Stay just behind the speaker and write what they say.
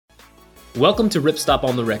Welcome to Ripstop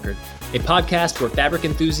on the Record, a podcast where fabric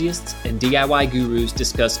enthusiasts and DIY gurus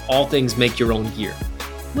discuss all things make your own gear,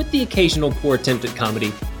 with the occasional poor attempt at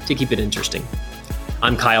comedy to keep it interesting.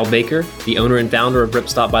 I'm Kyle Baker, the owner and founder of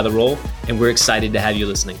Ripstop by the Roll, and we're excited to have you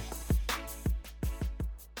listening.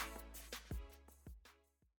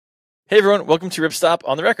 Hey everyone, welcome to Ripstop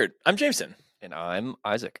on the Record. I'm Jameson. And I'm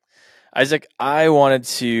Isaac. Isaac, I wanted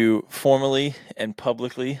to formally and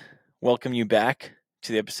publicly welcome you back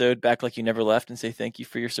to the episode, back like you never left, and say thank you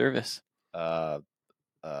for your service. Glad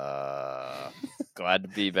to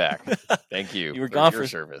be back. Thank you. You were gone for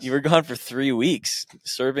service. You were gone for 3 weeks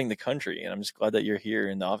serving the country, and I'm just glad that you're here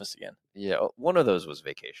in the office again. Yeah, one of those was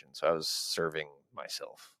vacation, so I was serving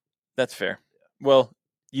myself. That's fair. Well,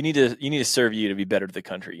 you need to serve you to be better to the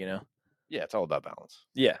country, you know? Yeah, it's all about balance.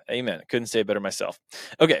 Yeah, amen. Couldn't say it better myself.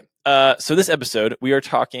 Okay, so this episode, we are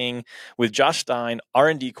talking with Josh Stein,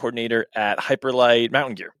 R&D coordinator at Hyperlite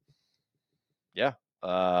Mountain Gear. Yeah,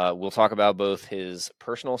 we'll talk about both his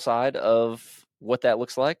personal side of what that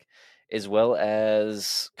looks like, as well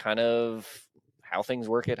as kind of how things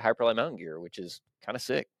work at Hyperlite Mountain Gear, which is kind of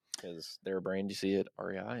sick because they're a brand you see at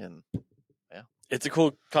REI, and yeah. It's a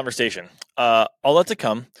cool conversation. All that to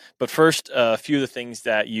come, but first, a few of the things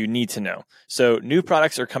that you need to know. So new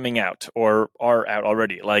products are coming out or are out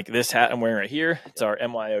already. Like this hat I'm wearing right here. It's our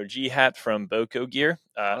MYOG hat from Boco Gear.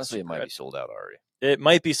 Honestly, it might be sold out already. It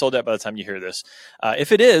might be sold out by the time you hear this.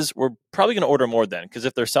 If it is, we're probably going to order more then, because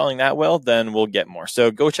if they're selling that well, then we'll get more. So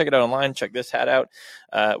go check it out online. Check this hat out.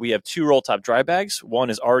 We have 2 roll top dry bags. One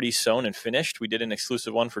is already sewn and finished. We did an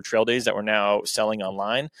exclusive one for trail days that we're now selling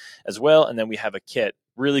online as well. And then we have a kit.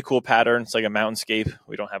 Really cool pattern. It's like a mountainscape.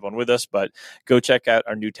 We don't have one with us, but go check out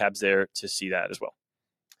our new tabs there to see that as well.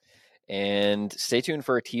 And stay tuned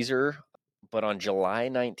for a teaser. But on July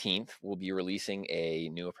 19th, we'll be releasing a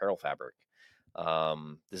new apparel fabric.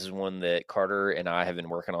 This is one that Carter and I have been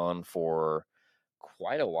working on for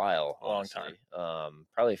quite a while. Honestly. Long time.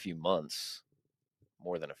 Probably a few months,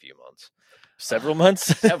 more than a few months. Several months?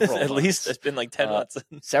 Several At months. least it's been like 10 months.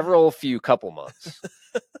 Couple months.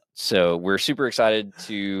 So we're super excited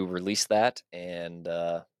to release that, and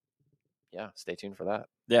stay tuned for that.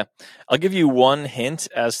 Yeah. I'll give you one hint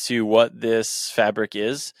as to what this fabric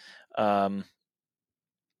is. I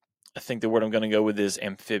think the word I'm going to go with is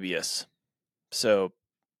amphibious. So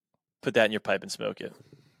put that in your pipe and smoke it.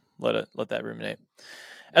 Let that ruminate.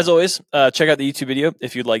 As always, check out the YouTube video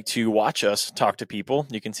if you'd like to watch us talk to people.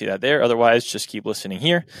 You can see that there. Otherwise, just keep listening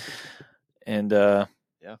here. And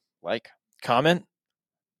like, comment,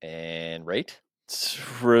 and rate,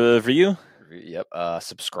 review. Yep.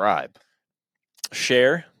 Subscribe.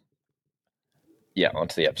 Share. Yeah,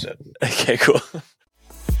 onto the episode. Okay, cool.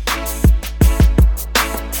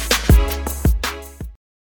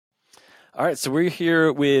 All right, so we're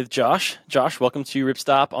here with Josh. Josh, welcome to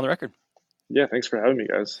Ripstop on the Record. Yeah, thanks for having me,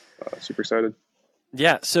 guys. Super excited.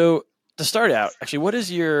 Yeah, so to start out, actually, what is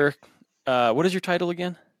your title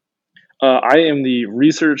again? I am the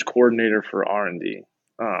research coordinator for R&D.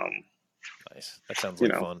 Nice. That sounds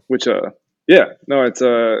like fun. Which,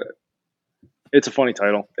 it's a funny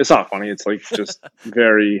title. It's not funny. It's like just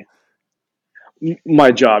very.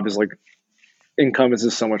 My job is like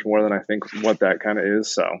encompasses so much more than I think what that kind of is.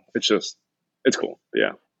 So it's cool.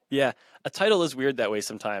 Yeah. Yeah. A title is weird that way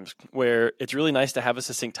sometimes, where it's really nice to have a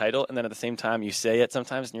succinct title, and then at the same time you say it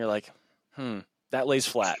sometimes and you're like, that lays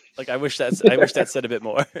flat. Like I wish that said a bit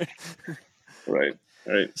more. Right.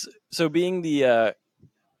 So being the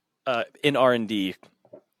in R&D,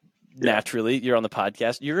 naturally, you're on the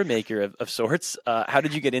podcast. You're a maker of sorts. How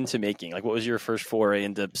did you get into making? Like, what was your first foray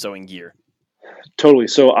into sewing gear? Totally.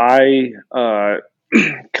 So I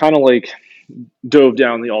kind of like dove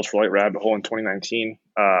down the ultralight rabbit hole in 2019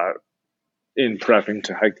 in prepping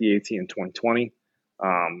to hike the AT in 2020.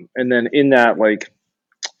 And then in that,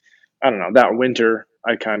 that winter,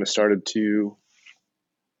 I kind of started to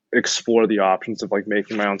explore the options of like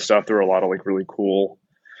making my own stuff. There were a lot of like really cool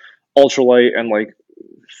ultralight and like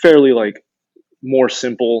fairly like more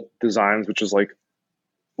simple designs, which is like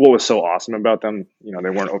what was so awesome about them. You know, they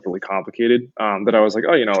weren't overly complicated. That I was like,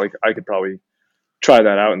 I could probably try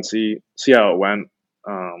that out and see how it went.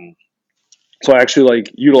 So I actually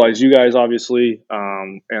like utilize you guys obviously,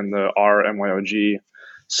 and the RMYOG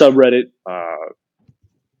subreddit,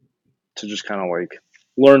 to just kind of like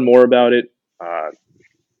learn more about it.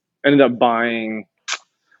 Ended up buying,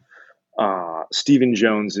 Stephen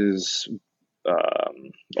Jones's,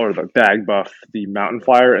 or the Bag Buff, the Mountain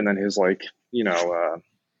Flyer, and then his like,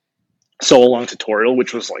 sew along tutorial,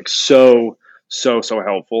 which was like so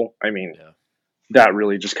helpful. I mean, that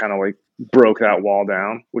really just kind of like broke that wall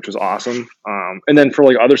down, which was awesome. And then for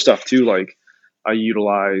like other stuff too, like I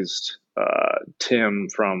utilized Tim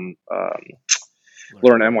from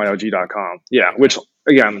learnmyog.com. Yeah, Okay. which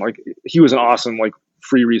again, like he was an awesome like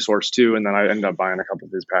free resource too. And then I ended up buying a couple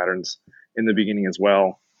of his patterns in the beginning as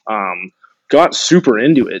well. Got super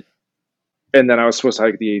into it. And then I was supposed to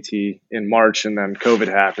hike the AT in March, and then COVID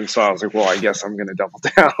happened. So I was like, well, I guess I'm going to double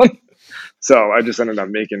down. So I just ended up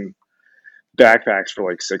making backpacks for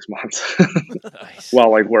like 6 months Nice.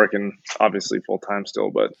 while like working obviously full time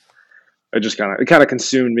still, but it kind of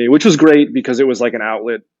consumed me, which was great because it was like an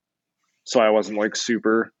outlet. So I wasn't like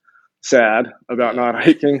super sad about not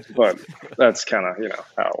hiking, but that's kind of,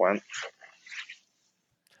 how it went.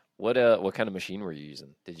 What kind of machine were you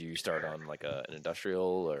using? Did you start on like an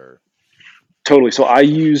industrial or? Totally. So I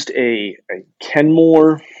used a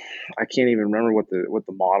Kenmore. I can't even remember what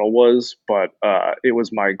the model was, but it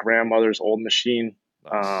was my grandmother's old machine.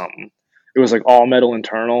 Nice. It was like all metal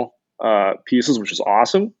internal pieces, which is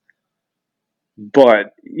awesome.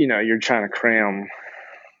 But you're trying to cram,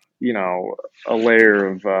 a layer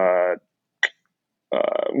of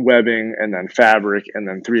webbing and then fabric and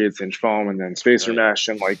then 3/8 inch foam and then spacer mesh,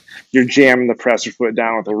 and like you're jamming the presser foot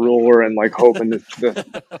down with a ruler and like hoping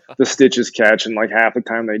that the stitches catch, and like half the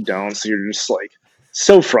time they don't, so you're just like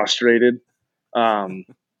so frustrated.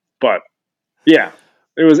 But yeah,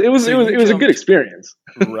 it was a good experience.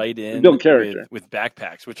 Right in Build character with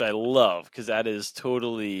backpacks, which I love because that is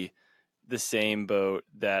totally the same boat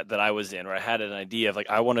that I was in, where I had an idea of like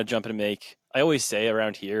I want to jump in and make. I always say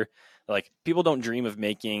around here, like people don't dream of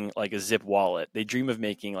making like a zip wallet; they dream of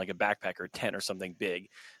making like a backpack or tent or something big.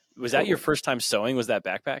 Was that your first time sewing? Was that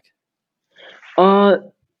backpack?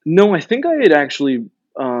 No, I think I had actually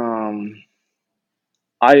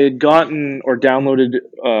I had gotten or downloaded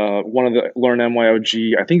one of the Learn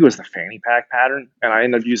MYOG. I think it was the fanny pack pattern, and I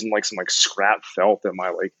ended up using like some like scrap felt that my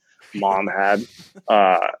like mom had,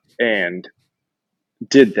 and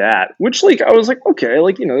did that. Which like I was like, okay,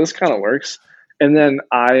 like this kind of works. And then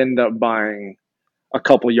I ended up buying a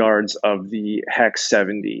couple yards of the Hex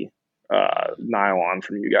 70 nylon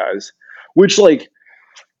from you guys, which like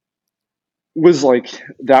was like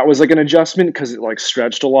that was like an adjustment because it like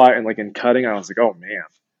stretched a lot, and like in cutting I was like, oh man.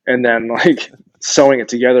 And then like sewing it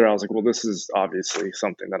together I was like, well, this is obviously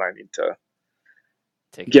something that I need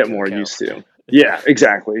to get more used to. Yeah,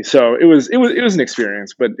 exactly. So it was an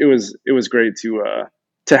experience, but it was great to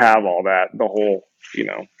have all that, the whole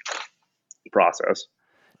process.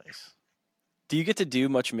 Nice. Do you get to do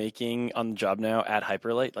much making on the job now at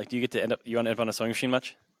Hyperlite? Like, do you get to end up on a sewing machine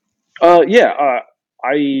much?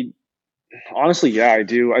 I honestly, I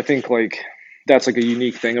do. I think like that's like a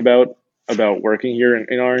unique thing about working here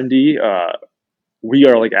in R&D. We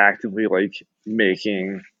are like actively like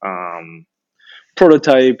making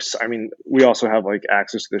prototypes. I mean, we also have like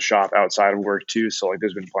access to the shop outside of work too. So like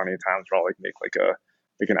there's been plenty of times where I'll like make like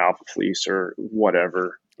an alpha fleece or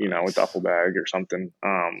whatever, a duffel bag or something.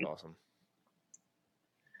 Awesome.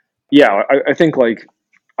 Yeah, I think like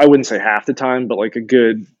I wouldn't say half the time, but like a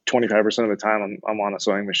good 25% of the time I'm on a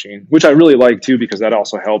sewing machine, which I really like too, because that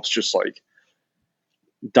also helps just like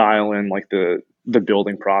dial in like the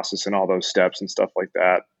building process and all those steps and stuff like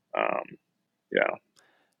that. Yeah.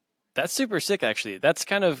 That's super sick, actually. That's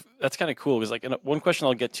kind of cool because like one question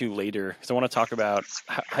I'll get to later, because I want to talk about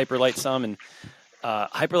Hyperlite some, and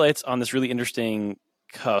Hyperlite's on this really interesting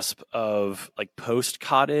cusp of like post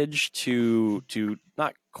cottage to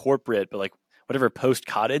not corporate, but like whatever post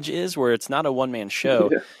cottage is, where it's not a one man show,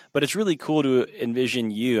 but it's really cool to envision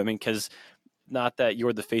you. I mean, because not that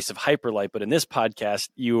you're the face of Hyperlite, but in this podcast,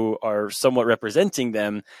 you are somewhat representing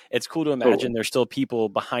them. It's cool to imagine there's still people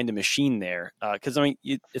behind a machine there. Because I mean,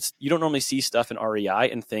 you don't normally see stuff in REI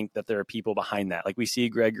and think that there are people behind that. Like we see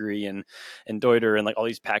Gregory and Deuter and like all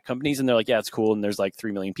these pack companies, and they're like, yeah, it's cool. And there's like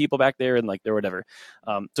 3 million people back there, and like they're whatever.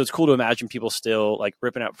 So it's cool to imagine people still like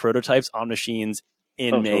ripping out prototypes on machines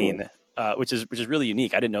in Maine, which is really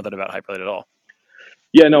unique. I didn't know that about Hyperlite at all.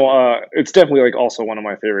 Yeah, no, it's definitely like also one of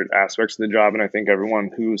my favorite aspects of the job, and I think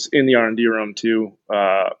everyone who's in the R&D room too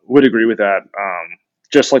would agree with that.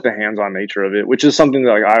 Just like the hands-on nature of it, which is something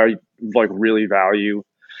that like I like really value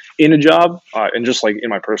in a job, and just like in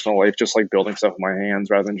my personal life, just like building stuff with my hands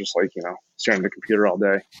rather than just like staring at the computer all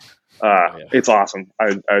day. It's awesome.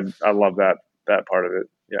 I love that part of it.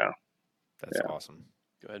 Yeah, that's awesome.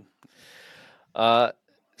 Good.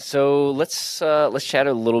 So let's chat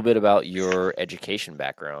a little bit about your education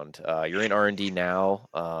background. You're in R&D now.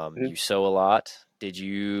 You sew a lot. Did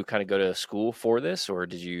you kind of go to school for this, or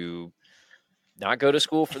did you not go to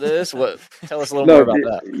school for this? Tell us a little more about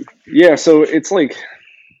that. Yeah, so it's like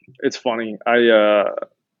it's funny.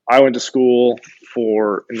 I I went to school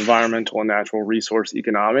for environmental and natural resource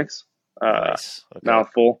economics. Nice. Okay.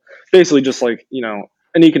 Mouthful. Basically just like,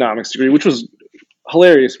 an economics degree, which was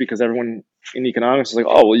hilarious because everyone in economics is like,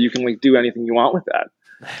 oh, well, you can like do anything you want with that.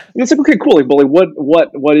 And it's like, okay, cool. Like, but like,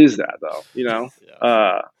 what is that though?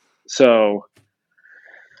 Yeah. So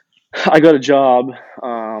I got a job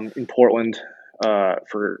in Portland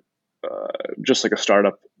for just like a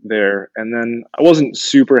startup there, and then I wasn't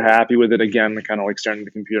super happy with it. Again, kind of like staring at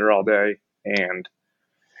the computer all day, and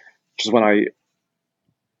just when I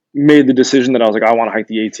made the decision that I was like, I want to hike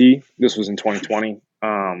the AT. This was in 2020,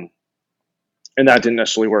 and that didn't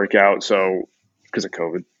necessarily work out. So because of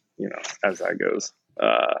COVID, as that goes.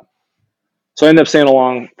 So I ended up staying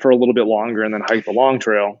along for a little bit longer, and then hiked the long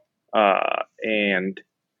trail. And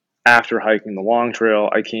after hiking the long trail,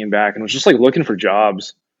 I came back and was just like looking for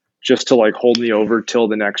jobs just to like hold me over till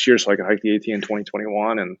the next year so I could hike the AT in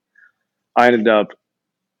 2021. And I ended up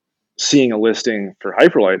seeing a listing for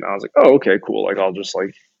Hyperlite, and I was like, oh, okay, cool. Like, I'll just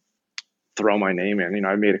like throw my name in.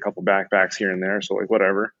 I made a couple backpacks here and there, so like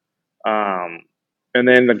whatever. And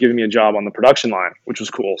they ended up giving me a job on the production line, which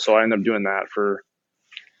was cool. So I ended up doing that for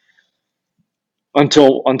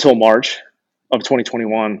until March of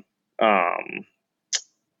 2021.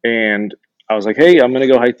 And I was like, hey, I'm going to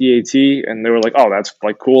go hike the AT. And they were like, oh, that's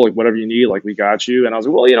like cool. Like whatever you need, like we got you. And I was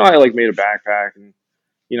like, well, I like made a backpack and,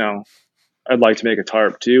 I'd like to make a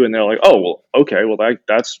tarp too. And they're like, oh, well, okay. Well,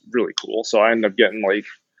 that's really cool. So I ended up getting like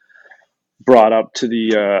brought up to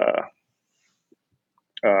the,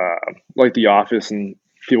 like the office, and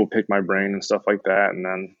people pick my brain and stuff like that. And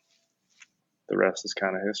then the rest is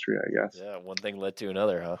kind of history, I guess. Yeah. One thing led to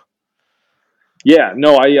another, huh? Yeah,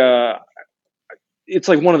 no, it's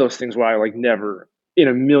like one of those things where I like never in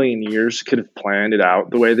a million years could have planned it out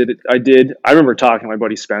the way that I did. I remember talking to my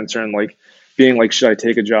buddy Spencer and like being like, should I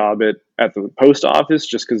take a job at the post office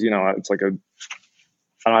just because, it's like I don't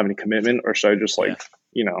have any commitment, or should I just like,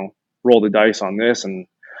 roll the dice on this? And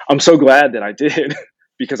I'm so glad that I did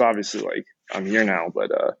because obviously like I'm here now, but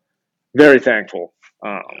very thankful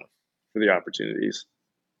for the opportunities.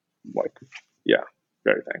 Like, yeah,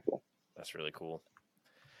 very thankful. That's really cool.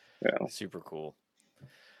 Yeah. Super cool.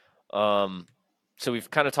 So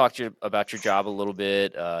we've kind of talked about your job a little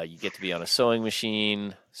bit. You get to be on a sewing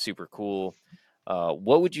machine. Super cool.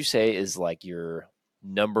 What would you say is like your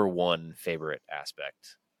number one favorite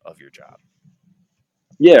aspect of your job?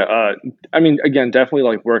 Yeah. I mean, again, definitely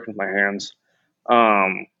like working with my hands.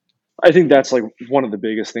 I think that's like one of the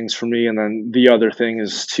biggest things for me. And then the other thing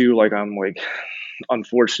is too, like, I'm like,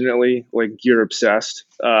 unfortunately, like gear obsessed.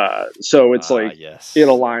 So it's like, yes. it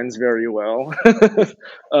aligns very well.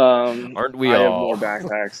 Aren't we I all? have more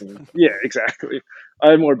backpacks and yeah, exactly.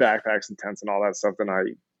 I have more backpacks and tents and all that stuff than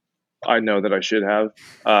I know that I should have.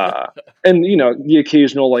 And the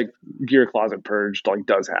occasional like gear closet purge like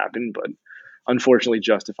does happen, but unfortunately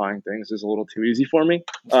justifying things is a little too easy for me.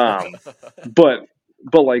 But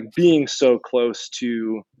like being so close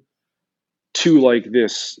to like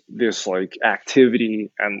this like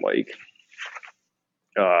activity and like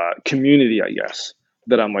community, I guess,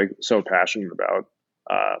 that I'm like so passionate about.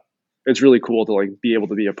 It's really cool to like be able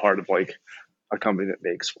to be a part of like a company that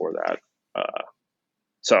makes for that.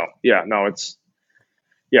 So yeah, no, it's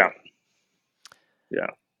yeah.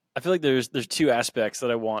 I feel like there's two aspects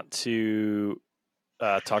that I want to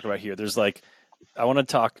talk about here. There's like, I want to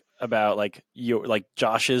talk about like your like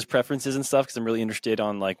Josh's preferences and stuff, because I'm really interested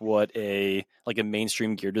on like what a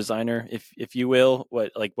mainstream gear designer, if you will,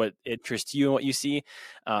 what interests you and what you see.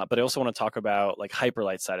 But I also want to talk about like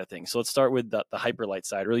Hyperlite side of things. So let's start with the Hyperlite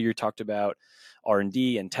side. Earlier you talked about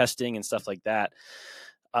R&D and testing and stuff like that.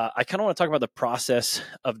 I kind of want to talk about the process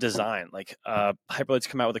of design. Like Hyperlite's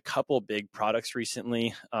come out with a couple big products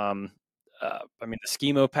recently. I mean, the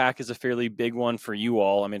Schemo pack is a fairly big one for you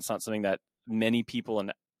all. I mean, it's not something that many people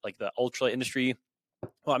in like the ultralight industry.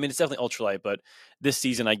 Well, I mean, it's definitely ultralight, but this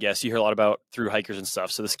season, I guess, you hear a lot about through hikers and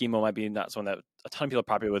stuff. So the Schemo might be not someone that a ton of people are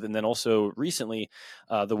popular with. And then also recently,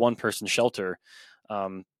 the one-person shelter.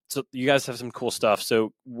 So you guys have some cool stuff.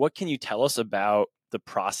 So what can you tell us about the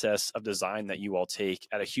process of design that you all take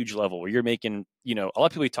at a huge level, where you're making, a lot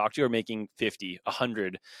of people you talk to are making 50,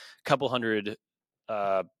 100, couple hundred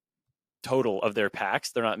total of their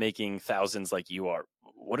packs. They're not making thousands like you are.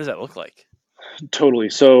 What does that look like?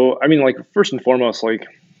 Totally. So, I mean, like, first and foremost, like,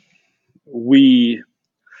 we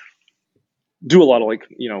do a lot of, like,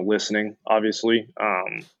 listening, obviously.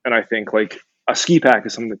 And I think, like, a ski pack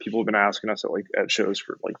is something that people have been asking us at shows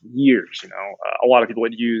for, like, years, a lot of people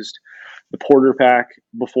had used the Porter pack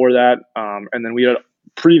before that. And then we had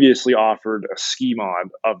previously offered a ski mod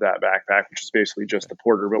of that backpack, which is basically just the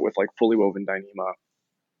Porter, but with, like, fully woven Dyneema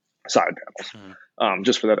side panels,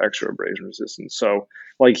 just for that extra abrasion resistance. So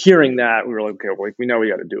like hearing that, we were like, okay, well, like we know we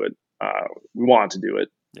got to do it. We want to do it.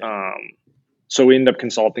 Yeah. So we ended up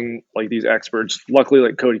consulting like these experts. Luckily,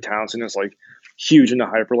 like Cody Townsend is like huge into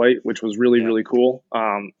Hyperlite, which was really, really cool.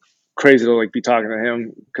 Crazy to like be talking to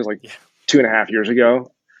him because like 2.5 years ago,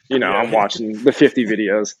 I'm watching the 50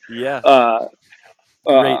 videos. Yeah.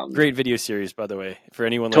 Great video series, by the way. For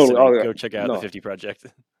anyone listening, go check out the 50 Project.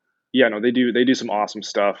 Yeah, no, they do some awesome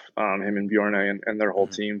stuff. Him and Bjorn and their whole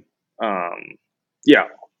team. Yeah,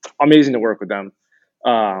 amazing to work with them.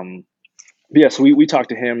 Yeah, so we talked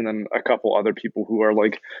to him and then a couple other people who are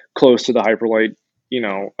like close to the Hyperlite,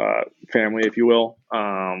 family, if you will,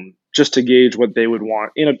 just to gauge what they would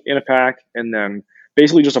want in a pack, and then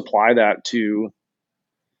basically just apply that to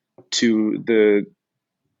the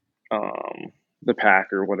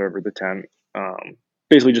pack or whatever, the tent.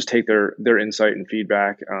 Basically just take their insight and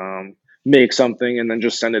feedback, make something, and then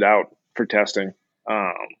just send it out for testing.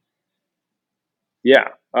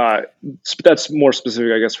 That's more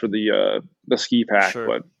specific, I guess, for the ski pack. Sure.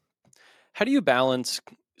 But how do you balance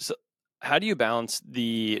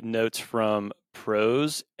the notes from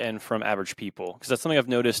pros and from average people? Because that's something I've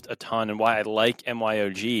noticed a ton, and why I like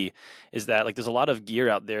MYOG is that like there's a lot of gear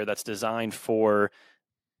out there that's designed for.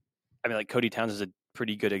 I mean, like Cody Townsend is a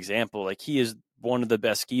pretty good example. Like he is one of the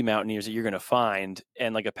best ski mountaineers that you're going to find,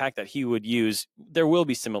 and like a pack that he would use, there will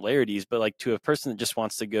be similarities, but like to a person that just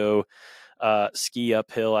wants to go ski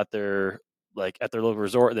uphill at their local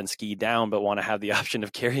resort and then ski down, but want to have the option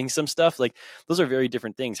of carrying some stuff, like those are very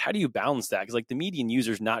different things. How do you balance that? Because like the median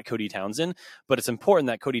user is not Cody Townsend, but it's important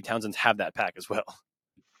that Cody Townsends have that pack as well.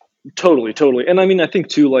 Totally. And I mean, I think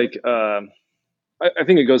too, like I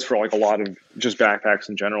think it goes for like a lot of just backpacks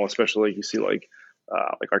in general, especially like you see like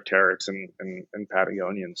Arc'teryx and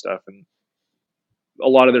Patagonia and stuff, and a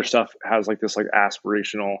lot of their stuff has like this like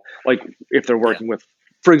aspirational, like if they're working with,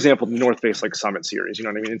 for example, the North Face like Summit series, you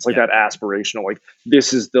know what I mean? It's like that aspirational, like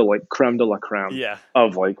this is the like creme de la creme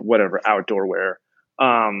of like whatever outdoor wear.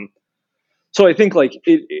 So I think like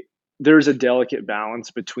there's a delicate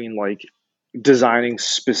balance between like designing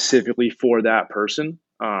specifically for that person,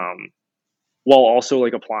 while also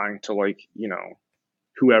like applying to like,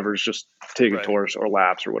 whoever's just taking tours or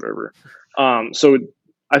laps or whatever. So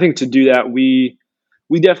I think to do that, we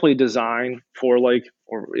definitely design for like,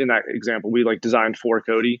 or in that example, we like designed for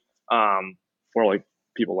Cody, or like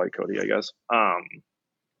people like Cody, I guess.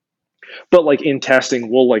 But like in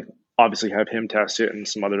testing, we'll like obviously have him test it and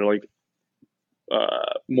some other like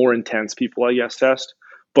more intense people, I guess, test.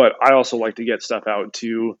 But I also like to get stuff out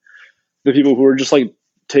to the people who are just like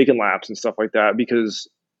taking laps and stuff like that, because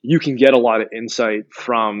you can get a lot of insight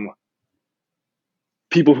from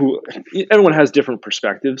people who, everyone has different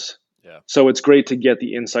perspectives. Yeah. So it's great to get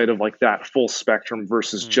the insight of like that full spectrum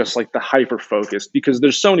versus just like the hyper focused, because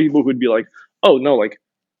there's so many people who'd be like, oh no, like,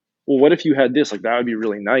 well, what if you had this? Like that would be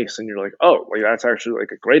really nice. And you're like, oh, like that's actually like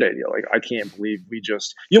a great idea. Like I can't believe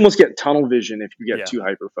you almost get tunnel vision if you get too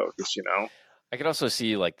hyper focused, I could also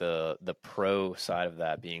see like the pro side of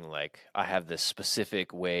that being like, I have this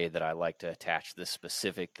specific way that I like to attach this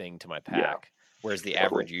specific thing to my pack. Whereas the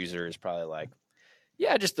average user is probably like,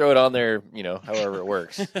 yeah, just throw it on there, however it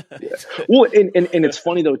works. Well, and it's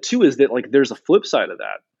funny though too, is that like there's a flip side of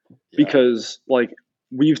that, because like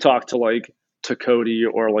we've talked to Cody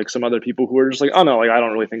or like some other people who are just like, oh no, like I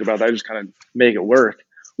don't really think about that. I just kind of make it work.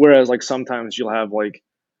 Whereas like sometimes you'll have like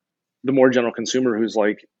the more general consumer who's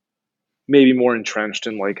like maybe more entrenched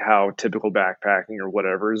in like how typical backpacking or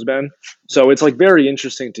whatever has been. So it's like very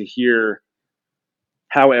interesting to hear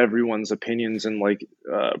how everyone's opinions and like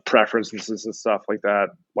preferences and stuff like that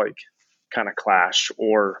like kind of clash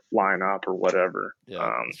or line up or whatever.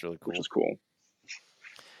 It's really cool. Which is cool.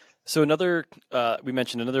 So we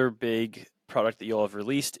mentioned another big product that you'll have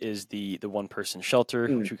released is the one person shelter,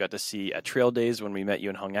 which we got to see at Trail Days when we met you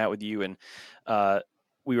and hung out with you, and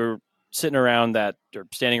we were standing around that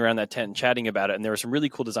tent and chatting about it, and there were some really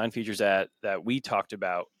cool design features that we talked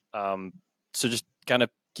about. So just kind of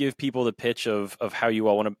give people the pitch of how you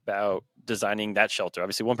all went about designing that shelter.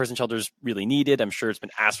 Obviously, one person shelter is really needed. I'm sure it's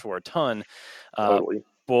been asked for a ton. Totally.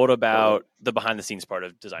 But what about the behind the scenes part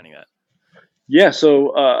of designing that? Yeah.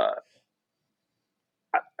 So, I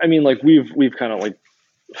mean, like we've kind of like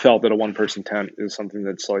felt that a one person tent is something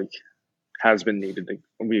that's like has been needed.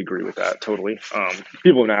 We agree with that totally.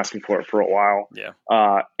 People have been asking for it for a while. Yeah.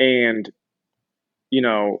 And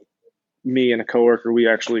me and a coworker, we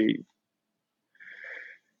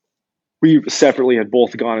separately had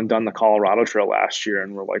both gone and done the Colorado Trail last year,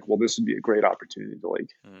 and we're like, well, this would be a great opportunity to like,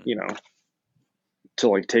 to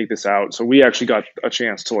like take this out. So we actually got a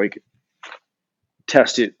chance to like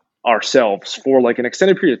test it ourselves for like an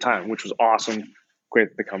extended period of time, which was awesome. Great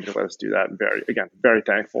that the company let us do that. Very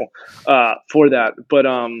thankful for that. But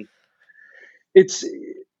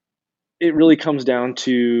it really comes down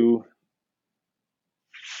to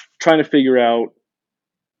trying to figure out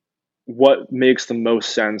what makes the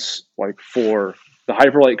most sense, like for the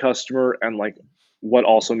Hyperlite customer, and like what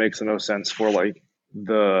also makes the most sense for like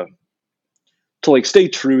to like stay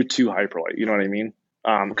true to Hyperlite. You know what I mean?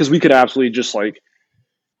 Because we could absolutely just like,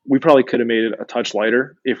 we probably could have made it a touch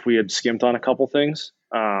lighter if we had skimped on a couple things.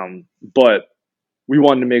 But we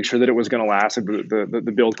wanted to make sure that it was going to last,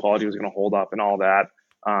 the build quality was going to hold up and all that.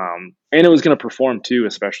 And it was going to perform too,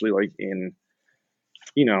 especially like in,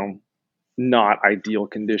 not ideal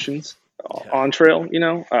conditions on trail,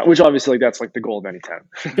 which obviously like that's like the goal of any tent.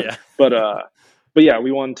 Yeah. but yeah,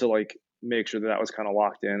 we wanted to like make sure that was kind of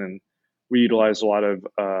locked in, and we utilized a lot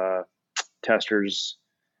of testers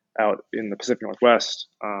out in the Pacific Northwest,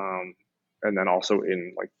 and then also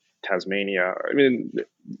in like Tasmania. I mean,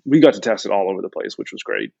 we got to test it all over the place, which was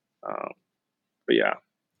great. But yeah,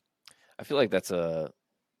 I feel like that's a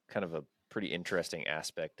kind of a pretty interesting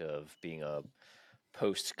aspect of being a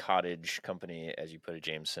post-cottage company, as you put it,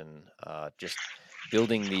 Jameson. Just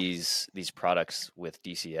building these products with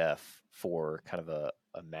DCF for kind of a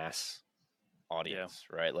mass audience,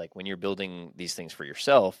 right? Like when you're building these things for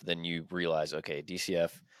yourself, then you realize, okay,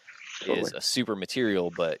 DCF is a super material,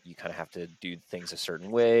 but you kind of have to do things a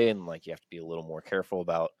certain way, and like you have to be a little more careful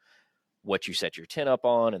about what you set your tin up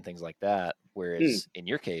on and things like that. Whereas in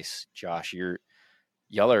your case, Josh,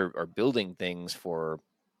 y'all are building things for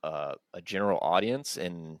a general audience,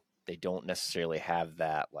 and they don't necessarily have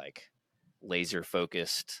that like laser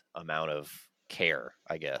focused amount of care,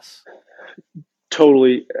 I guess.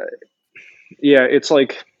 Totally. Yeah, it's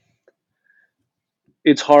like,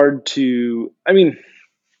 it's hard to, I mean,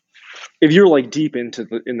 if you're like deep into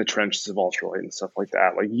in the trenches of ultralight and stuff like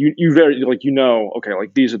that, like you very like, okay,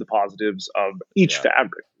 like these are the positives of each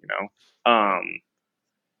fabric,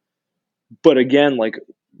 but again, like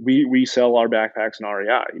we sell our backpacks in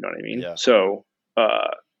REI, you know what I mean? Yeah. So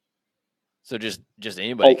just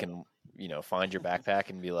anybody can, find your backpack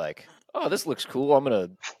and be like, oh, this looks cool. I'm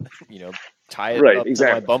going to, tie it up to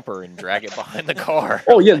my bumper and drag it behind the car.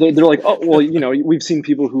 Oh yeah. They're like, oh, well, we've seen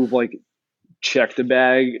people who've like checked the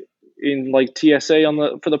bag in like TSA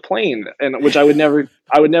for the plane, and which I would never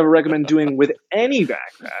recommend doing with any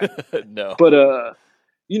backpack. No. But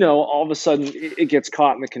all of a sudden it gets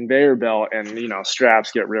caught in the conveyor belt, and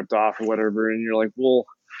straps get ripped off or whatever, and you're like, well,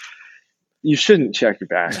 you shouldn't check your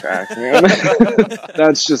backpack, man.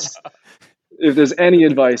 That's just, if there's any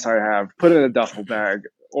advice I have, put it in a duffel bag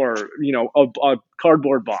or a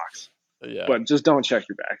cardboard box. Yeah. But just don't check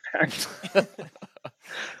your backpack.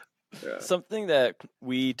 Yeah. Something that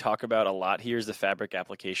we talk about a lot here is the fabric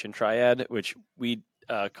application triad, which we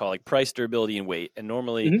call like price, durability, and weight. And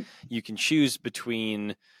normally you can choose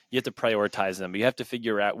between, you have to prioritize them, but you have to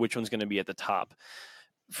figure out which one's going to be at the top.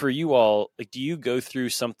 For you all, like, do you go through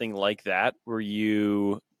something like that where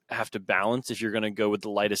you have to balance if you're going to go with the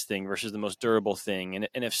lightest thing versus the most durable thing?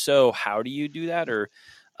 And if so, how do you do that? Or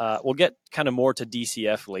we'll get kind of more to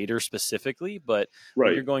DCF later specifically, but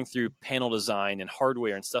when you're going through panel design and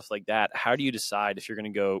hardware and stuff like that, how do you decide if you're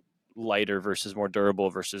going to go lighter versus more durable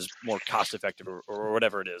versus more cost effective or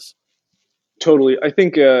whatever it is? Totally. I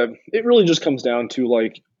think it really just comes down to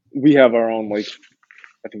like, we have our own, like,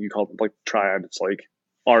 I think you call it like triad. It's like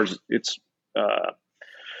ours, it's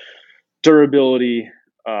durability,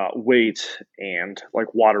 weight, and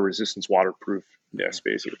like water resistance, waterproofness,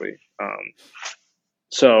 basically.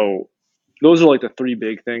 So those are like the three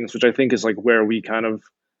big things, which I think is like where we kind of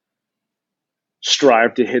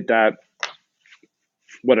strive to hit that,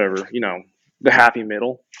 whatever, the happy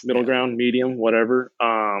middle ground, medium, whatever.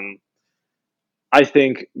 I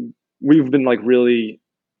think we've been like really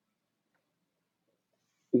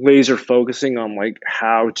laser focusing on like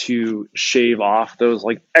how to shave off those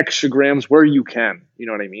like extra grams where you can, you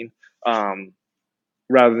know what I mean?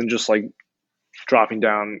 Rather than just like dropping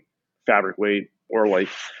down fabric weight or like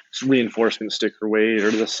reinforcement sticker weight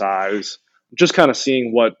or the size, just kind of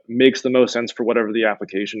seeing what makes the most sense for whatever the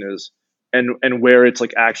application is, and where it's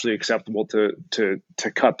like actually acceptable to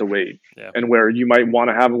cut the weight, and where you might want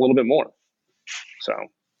to have a little bit more. So,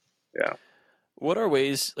 yeah. What are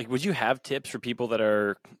ways, like, would you have tips for people that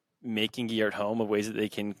are making gear at home of ways that they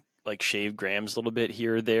can like shave grams a little bit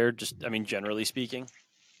here or there? Just, I mean, generally speaking.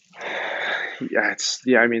 I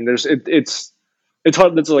mean, it's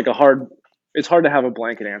hard. It's like it's hard to have a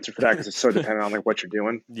blanket answer for that because it's so dependent on like what you're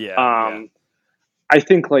doing. I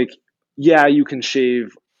think like, you can shave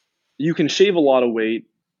a lot of weight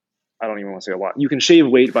I don't even want to say a lot. You can shave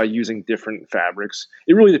weight by using different fabrics.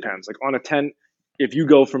 It really depends. Like on a tent, if you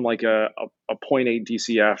go from like a 0.8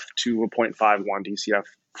 DCF to a 0.51 DCF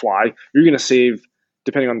fly, you're going to save,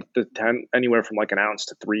 depending on the tent, anywhere from like an ounce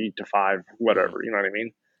to 3 to 5, whatever. You know what I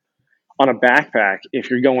mean? On a backpack, if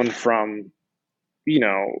you're going from,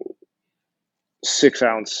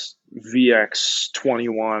 6-ounce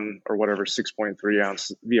VX21 or whatever, 6.3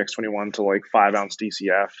 ounce VX21 to like 5-ounce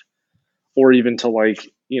DCF, or even to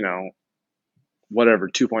like, whatever,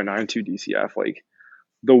 2.92 DCF, like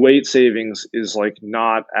the weight savings is like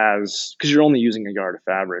not as, because you're only using a yard of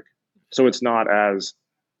fabric. So it's not as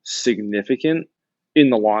significant in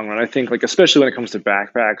the long run. I think, like, especially when it comes to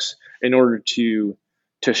backpacks, in order to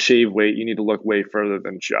shave weight, you need to look way further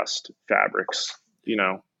than just fabrics,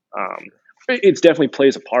 it's definitely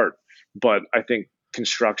plays a part, but I think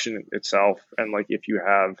construction itself, and like if you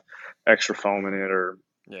have extra foam in it, or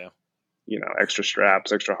extra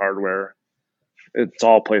straps, extra hardware, it's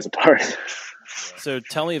all plays a part. So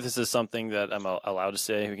tell me if this is something that I'm allowed to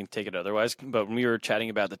say. We can take it otherwise. But when we were chatting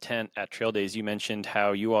about the tent at Trail Days, you mentioned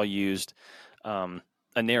how you all used a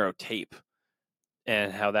narrow tape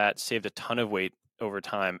and how that saved a ton of weight over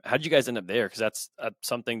time. How did you guys end up there? Because that's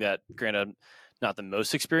something that, granted, not the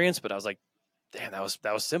most experience, but I was like, damn, that was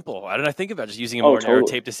simple. Why didn't I think about just using a more narrow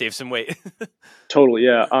tape to save some weight? Totally,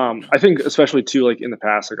 yeah. I think especially too, like in the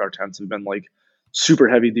past, like our tents have been like super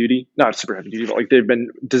heavy duty, not super heavy duty, but like they've been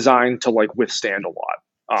designed to like withstand a lot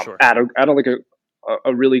Sure. at a like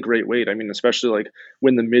a really great weight. I mean, especially like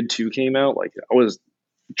when the Mid 2 came out, like it was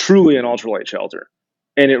truly an ultralight shelter,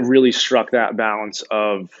 and it really struck that balance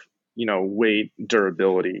of weight,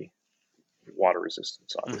 durability, water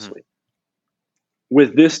resistance, obviously.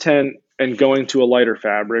 With this tent and going to a lighter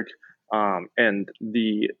fabric, and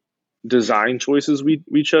the design choices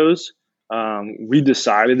we chose, we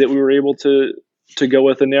decided that we were able to go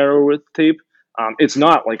with a narrower width tape. It's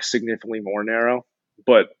not like significantly more narrow,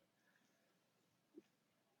 but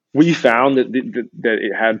we found that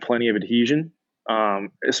it had plenty of adhesion,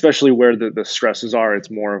 especially where the stresses are. It's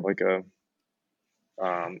more of like a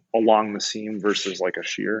along the seam versus like a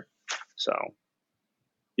shear. So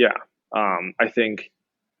yeah, I think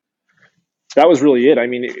that was really it. I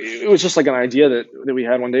mean, it was just like an idea that we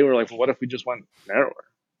had one day. We were like, well, what if we just went narrower?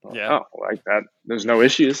 Yeah. Oh, like that. There's no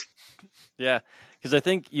issues. Yeah. Because I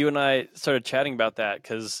think you and I started chatting about that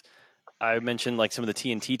because I mentioned like some of the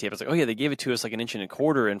TNT tape. I was like, oh yeah, they gave it to us like 1.25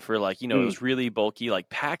 inches, and for like, it was really bulky, like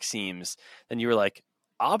pack seams. And you were like,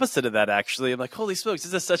 opposite of that, actually. I'm like, holy smokes,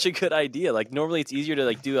 this is such a good idea. Like normally it's easier to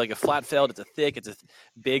like do like a flat felt. It's a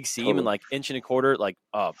big seam, and like 1.25 inches, like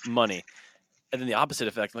money. And then the opposite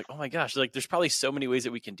effect, like, oh my gosh, like there's probably so many ways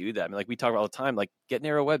that we can do that. I mean, like we talk about all the time, like get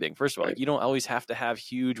narrow webbing. First of all, like you don't always have to have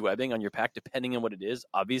huge webbing on your pack, depending on what it is.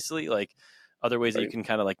 Obviously, like other ways that you can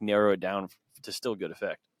kind of like narrow it down to still good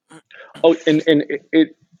effect. Oh, and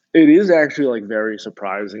it is actually like very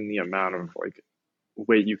surprising the amount of like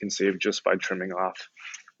weight you can save just by trimming off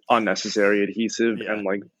unnecessary adhesive and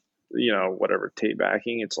like whatever tape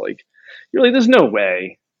backing. It's like you're like, there's no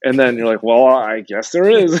way. And then you're like, well, I guess there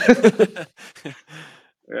is.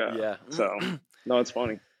 Yeah. So, no, it's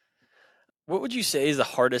funny. What would you say is the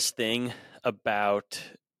hardest thing about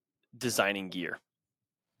designing gear?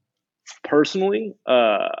 Personally,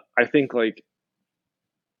 I think like,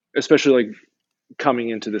 especially like coming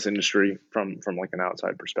into this industry from like an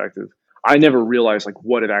outside perspective, I never realized like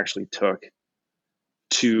what it actually took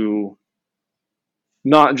to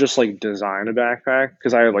not just like design a backpack,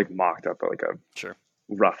 because I had like mocked up like a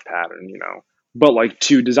rough pattern, but like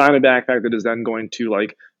to design a backpack that is then going to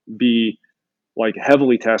like be like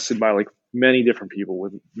heavily tested by like many different people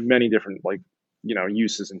with many different like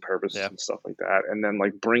uses and purposes and stuff like that, and then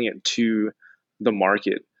like bring it to the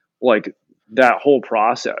market. Like that whole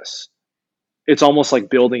process, it's almost like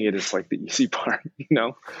building it is like the easy part,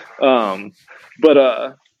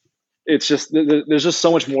 but it's just there's just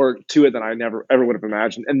so much more to it than I never ever would have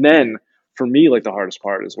imagined. And then for me, like the hardest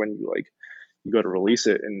part is when you go to release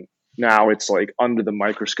it, and now it's like under the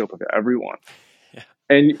microscope of everyone.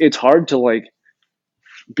 And it's hard to like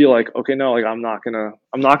be like, okay, no, like I'm not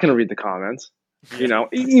gonna read the comments,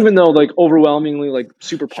 even though like overwhelmingly like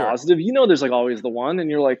super positive, there's like always the one,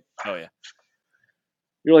 and you're like, oh yeah,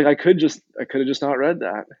 you're like, I could have just not read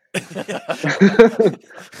that.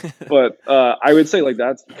 But I would say like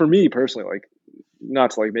that's for me personally, like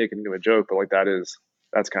not to like make it into a joke, but like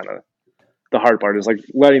that's kind of the hard part, is like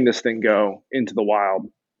letting this thing go into the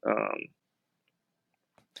wild,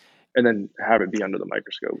 and then have it be under the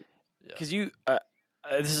microscope. Because this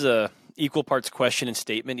is a equal parts question and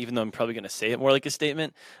statement, even though I'm probably going to say it more like a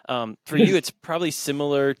statement. For you, it's probably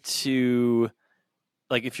similar to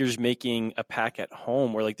like if you're just making a pack at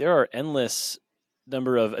home, where like there are endless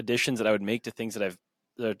number of additions that I would make to things that I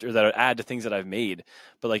would add to things that I've made.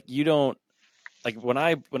 But like you don't, like when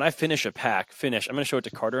I finish a pack, I'm going to show it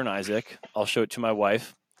to Carter and Isaac. I'll show it to my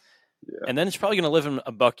wife. Yeah. And then it's probably going to live in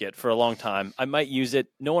a bucket for a long time. I might use it.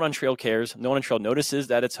 No one on trail cares. No one on trail notices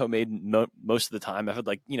that it's homemade most of the time. I've had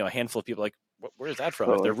like, a handful of people like, where is that from?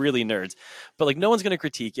 If they're really nerds. But like no one's going to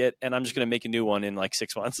critique it, and I'm just going to make a new one in like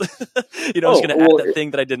 6 months. I'm just going to add that thing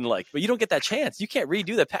that I didn't like. But you don't get that chance. You can't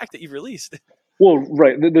redo the pack that you've released. Well,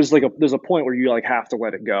 right. There's a point where you like have to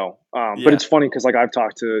let it go. But it's funny because like I've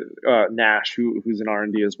talked to Nash, who's in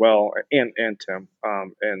R&D as well, and Tim,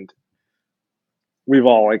 and we've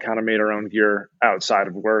all like kind of made our own gear outside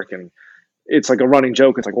of work, and it's like a running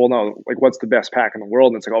joke. It's like, well, no, like what's the best pack in the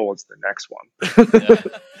world? And it's like, oh, well, it's the next one.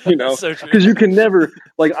 Because you can never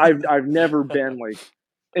like I've never been like,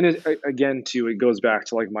 and again too, it goes back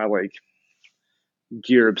to like my like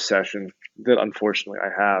gear obsession that unfortunately I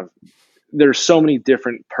have. There's so many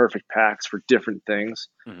different perfect packs for different things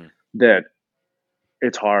that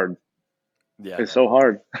it's hard. Yeah, it's so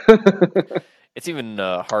hard. It's even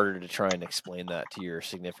harder to try and explain that to your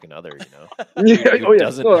significant other,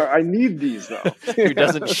 I need these though. Who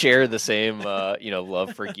doesn't share the same,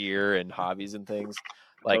 love for gear and hobbies and things.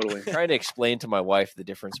 Like trying to explain to my wife the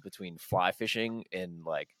difference between fly fishing and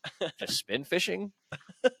like just spin fishing.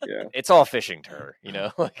 Yeah, it's all fishing to her,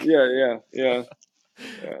 Like, yeah.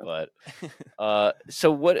 But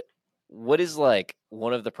so what is like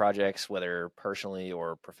one of the projects, whether personally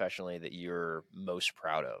or professionally, that you're most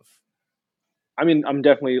proud of? I mean, I'm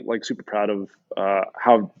definitely like super proud of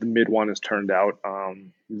how the mid one has turned out.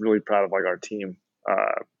 Really proud of like our team.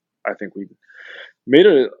 I think we made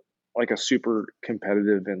a super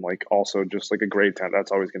competitive and like also just like a great tent.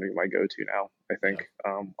 That's always going to be my go-to now, I think,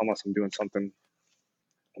 unless I'm doing something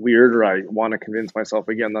weird or I want to convince myself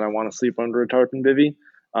again that I want to sleep under a tarp and bivvy.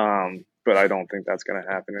 But I don't think that's going to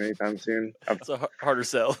happen anytime soon. It's a harder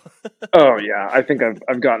sell. Oh yeah, I think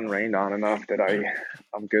I've gotten rained on enough that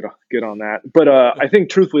I'm good on that. But I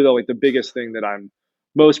think truthfully though, like the biggest thing that I'm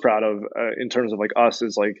most proud of in terms of like us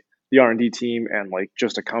is like the R&D team and like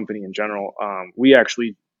just a company in general. We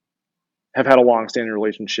actually have had a long-standing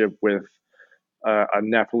relationship with a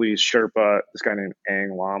Nepalese Sherpa, this guy named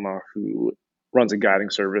Aang Lama, who runs a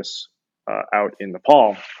guiding service out in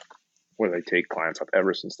Nepal, where they take clients up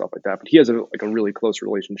Everest and stuff like that. But he has a really close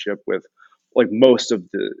relationship with like most of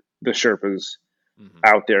the Sherpas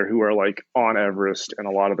out there who are like on Everest and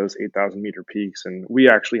a lot of those 8,000 meter peaks. And we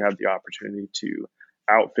actually had the opportunity to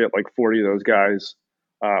outfit like 40 of those guys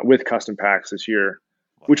with custom packs this year,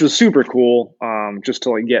 which was super cool. Just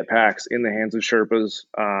to like get packs in the hands of Sherpas,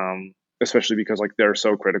 especially because like they're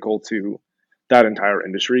so critical to that entire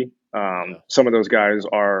industry. Some of those guys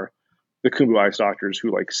are the Khumbu ice doctors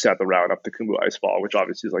who like set the route up the Khumbu ice fall, which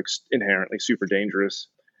obviously is like inherently super dangerous,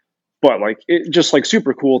 but like it just like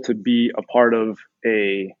super cool to be a part of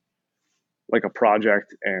a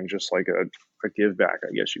project and just like a give back,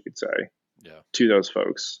 I guess you could say, to those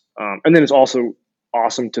folks. And then it's also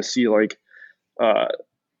awesome to see like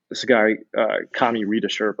this guy, Kami Rita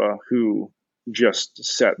Sherpa, who just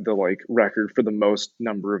set the like record for the most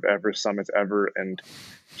number of Everest summits ever. And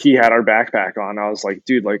he had our backpack on. I was like,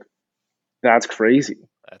 dude, like, that's crazy.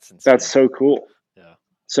 That's insane. That's so cool. Yeah.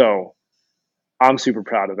 So I'm super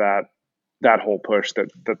proud of that whole push that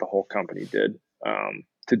the whole company did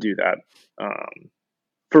to do that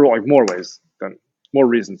for like more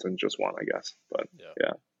reasons than just one, I guess. But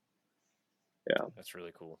yeah. That's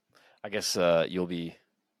really cool. I guess you'll be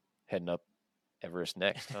heading up Everest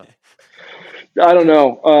next, huh? I don't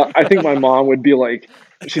know. I think my mom would be like,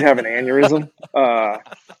 she'd have an aneurysm.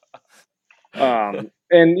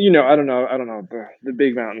 And I don't know the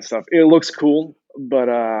big mountain stuff. It looks cool, but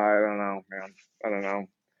I don't know, man. I don't know.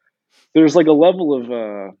 There's like a level of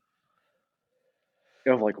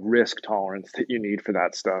like risk tolerance that you need for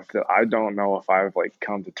that stuff that I don't know if I've like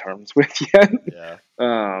come to terms with yet. Yeah.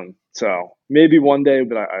 So maybe one day,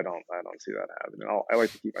 but I don't see that happening. I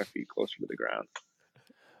like to keep my feet closer to the ground.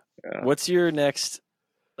 Yeah. What's your next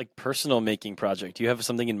like personal making project? Do you have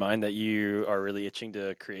something in mind that you are really itching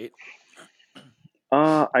to create?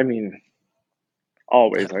 I mean,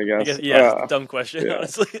 always, I guess. Dumb question,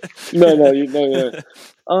 honestly. No.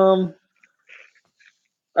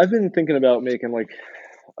 I've been thinking about making like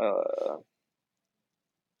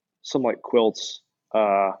some like quilts,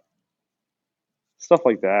 stuff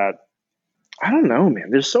like that. I don't know,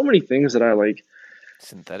 man. There's so many things that I like.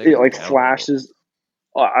 Synthetic, like flashes.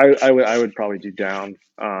 I would probably do down.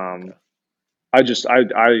 I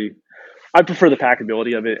prefer the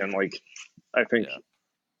packability of it, and like I think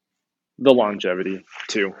the longevity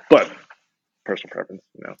too, but personal preference,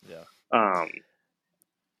 Yeah.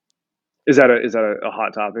 Is that a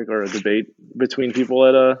hot topic or a debate between people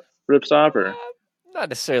at a ripstop or? Not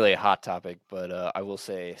necessarily a hot topic, but I will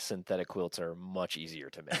say synthetic quilts are much easier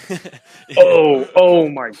to make. Oh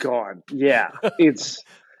my God. Yeah. It's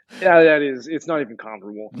not even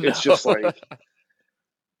comparable. No. It's just like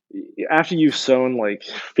after you've sewn like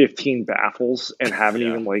 15 baffles and haven't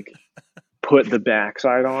even like put the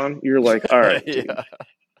backside on, you're like, all right, dude, Yeah.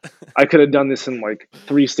 I could have done this in like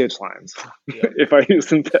 3 stitch lines if I used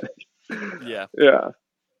synthetic. Yeah. Yeah.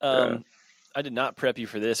 I did not prep you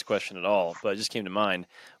for this question at all, but it just came to mind.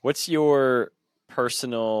 What's your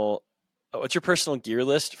personal gear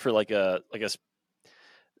list for like a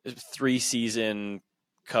 3-season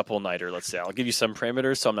couple nighter? Let's say I'll give you some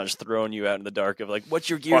parameters, so I'm not just throwing you out in the dark of like, what's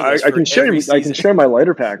your gear list? I can share my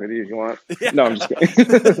lighter pack with you if you want. Yeah. No, I'm just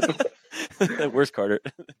kidding. Where's Carter?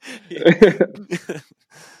 Yeah.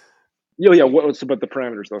 What's about the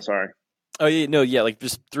parameters though? Sorry. Oh yeah, no, yeah, like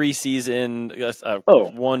just 3-season,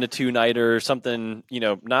 1 to 2 nighter, something,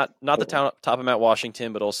 not the top of Mount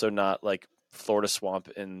Washington, but also not like Florida swamp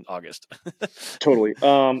in August. Totally.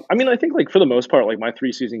 I mean, I think like for the most part, like my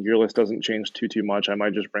 3-season gear list doesn't change too much. I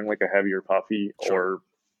might just bring like a heavier puffy or,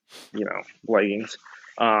 leggings.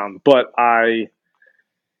 But I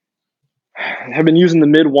have been using the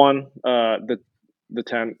mid one, the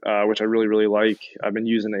tent, which I really, really like. I've been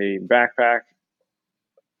using a backpack.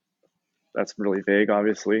 That's really vague,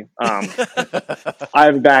 obviously. I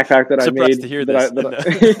have a backpack that I made to hear this.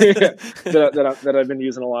 that I've been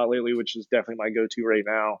using a lot lately, which is definitely my go-to right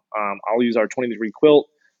now. I'll use our 20-degree quilt.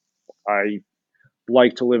 I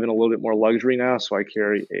like to live in a little bit more luxury now, so I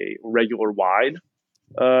carry a regular wide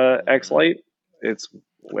X-Lite. It's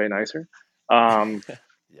way nicer. Yeah.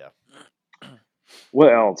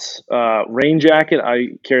 What else? Rain jacket.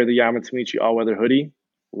 I carry the Yamatsumichi all-weather hoodie.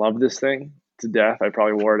 Love this thing to death. I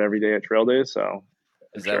probably wore it every day at trail days. So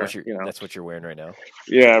is that what you're? That's what you're wearing right now?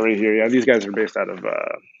 Yeah, right here. Yeah, these guys are based out of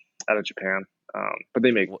Japan, but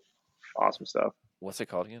they make awesome stuff. What's it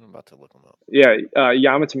called again? I'm about to look them up. Yeah,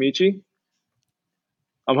 Yamatsumichi.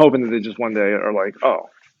 I'm hoping that they just one day are like, oh,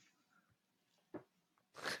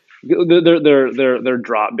 they're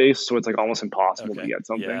drop based, so it's like almost impossible to get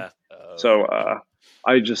something. Yeah. So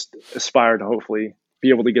I just aspire to hopefully be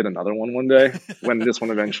able to get another one day when this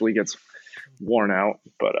one eventually gets worn out.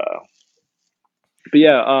 But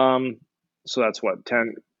yeah, so that's what,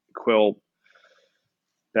 tent, quilt,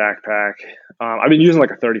 backpack. I've been using like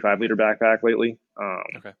a 35-liter backpack lately.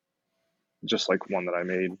 Just like one that I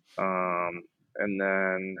made. And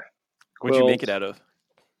then what'd you make it out of?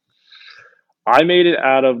 I made it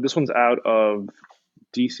out of, this one's out of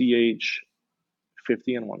DCH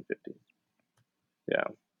 50 and 150. Yeah.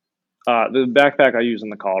 The backpack I used on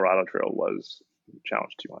the Colorado Trail was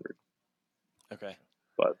Challenge 200. Okay.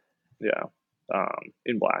 But yeah,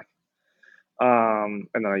 in black. And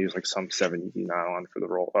then I use like some 70 nylon for the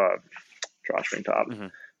roll drawstring top. Mm-hmm.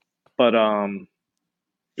 But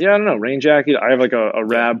yeah, I don't know. Rain jacket. I have like a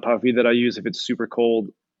Rab puffy that I use if it's super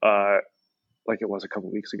cold, like it was a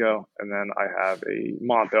couple weeks ago. And then I have a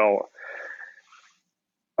Montbell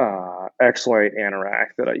X-Lite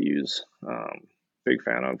anorak that I use. Big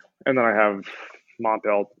fan of. And then I have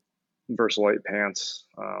Montbell Versalite pants.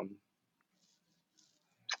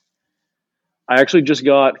 I actually just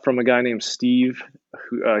got from a guy named Steve,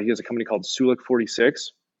 who he has a company called Sulik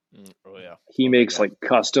 46. Oh yeah. He makes like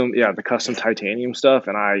the custom titanium stuff,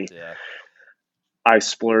 and I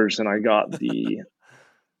splurged and I got the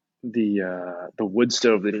wood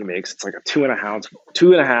stove that he makes. It's like a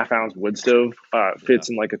 2.5 ounce wood stove. Fits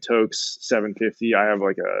in like a Toaks 750. I have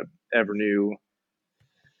like a Evernew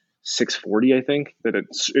 640, I think that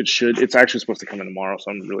it's actually supposed to come in tomorrow,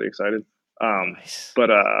 so I'm really excited. Nice.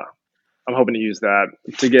 But I'm hoping to use that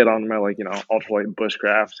to get on my ultralight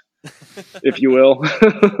bushcraft, if you will.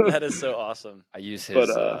 That is so awesome. I use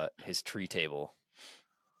his tree table.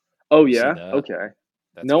 Oh yeah, okay.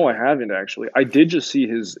 No, I haven't actually. I did just see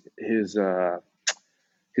his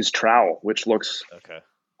trowel, which looks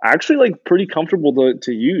actually pretty comfortable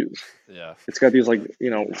to use. Yeah, it's got these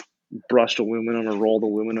brushed aluminum or rolled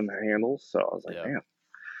aluminum handles. So I was like, man,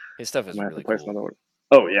 his stuff is really cool.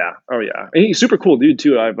 Oh yeah. And he's super cool dude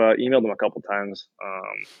too. I've emailed him a couple times.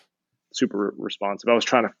 Super responsive. I was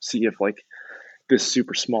trying to see if this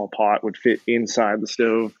super small pot would fit inside the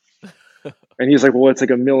stove. And he's like, well, it's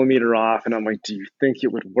like a millimeter off. And I'm like, do you think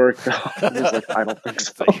it would work though? And he's like, I don't think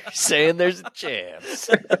so. You're saying there's a chance.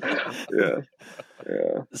 Yeah.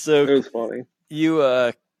 So it was funny.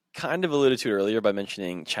 You kind of alluded to it earlier by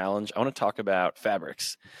mentioning challenge. I want to talk about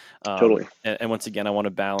fabrics. Totally. And once again, I want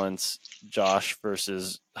to balance Josh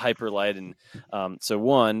versus Hyperlite. And so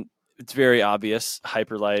one, it's very obvious.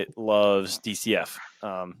 Hyperlite loves DCF,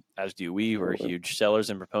 as do we. We're huge sellers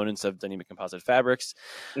and proponents of dynamic composite fabrics.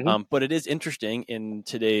 Mhm. But it is interesting in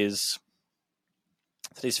today's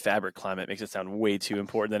fabric climate. Makes it sound way too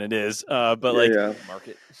important than it is.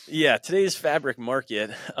 Market. Yeah, today's fabric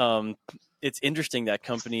market. It's interesting that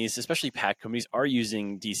companies, especially pack companies, are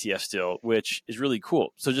using DCF still, which is really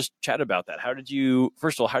cool. So just chat about that. How did you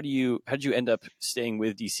end up staying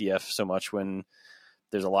with DCF so much when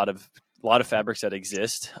there's a lot of fabrics that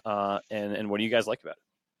exist? And what do you guys like about it?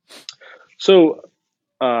 So,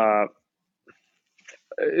 as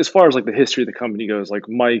far as like the history of the company goes, like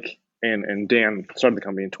Mike and Dan started the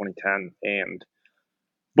company in 2010, and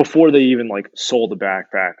before they even like sold the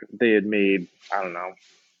backpack, they had made, I don't know,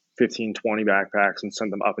 15, 20 backpacks and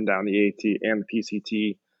sent them up and down the AT and the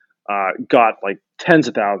PCT. Got like tens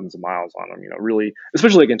of thousands of miles on them, really,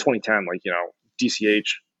 especially like in 2010, like,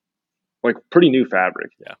 DCH, like pretty new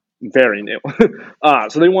fabric. Yeah. Very new.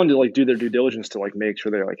 So they wanted to like do their due diligence to like make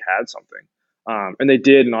sure they like had something. And they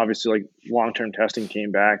did. And obviously like long-term testing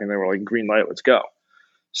came back and they were like, green light, let's go.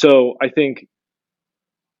 So I think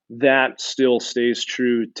that still stays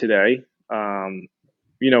true today.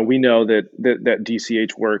 We know that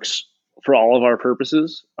DCH works for all of our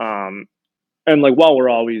purposes. And like, while we're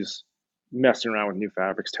always messing around with new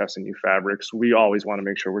fabrics, testing new fabrics, we always want to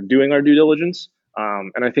make sure we're doing our due diligence.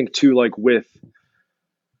 And I think too, like with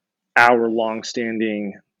our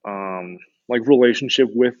longstanding like relationship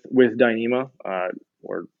with Dyneema,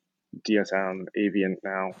 or DSM Avient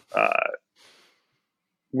now,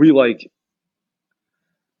 we were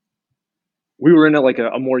in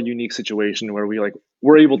a more unique situation where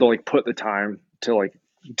we're able to like put the time to like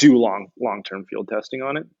do long-term field testing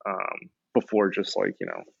on it, before just like,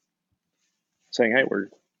 saying, hey, we're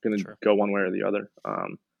going to go one way or the other.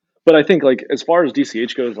 But I think like, as far as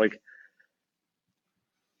DCH goes, like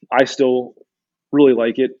I still really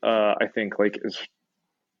like it. I think like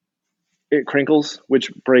it crinkles,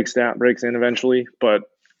 which breaks in eventually. But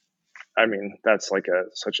I mean, that's like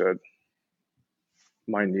such a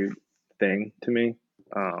minute thing to me.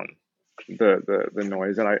 The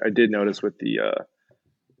noise, and I did notice with the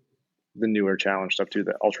newer challenge stuff too,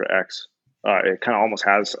 the Ultra X, it kind of almost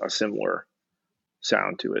has a similar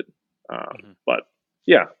sound to it. But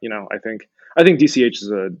yeah, I think DCH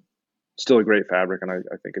is still a great fabric, and I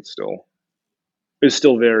think it's still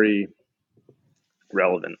very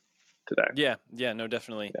relevant today. Yeah, no,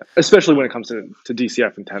 definitely. Yeah. Especially when it comes to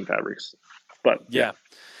DCF and 10 fabrics. But yeah,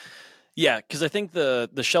 because I think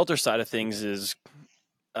the shelter side of things is,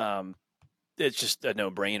 it's just a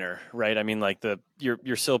no-brainer, right? I mean, like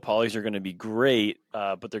your sill polys are going to be great,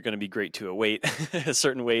 but they're going to be great to a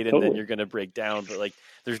certain weight, and then you're going to break down. But like,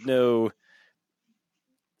 there's no.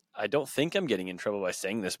 I don't think I'm getting in trouble by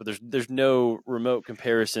saying this, but there's no remote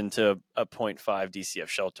comparison to a 0.5 DCF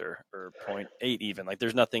shelter or 0.8 even. Like,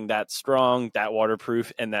 there's nothing that strong, that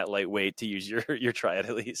waterproof, and that lightweight, to use your triad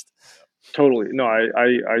at least. Totally. No,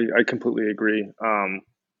 I completely agree. And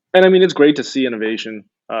I mean, it's great to see innovation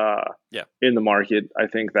in the market. I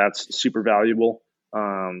think that's super valuable.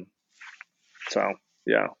 So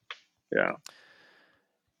yeah.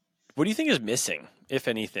 What do you think is missing, if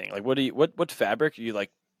anything? Like, what fabric are you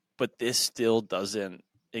like, but this still doesn't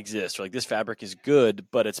exist? Or like, this fabric is good,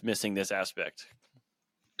 but it's missing this aspect.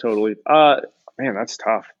 Totally. Man, that's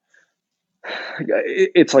tough.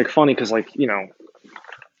 It's like funny because like,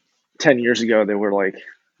 10 years ago they were like,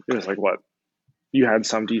 it was like what? You had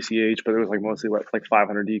some DCH, but it was like mostly like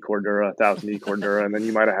 500D Cordura, 1000D Cordura, and then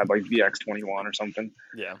you might have had like VX21 or something.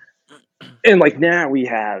 Yeah. And like now we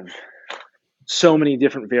have so many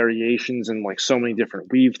different variations and like so many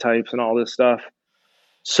different weave types and all this stuff.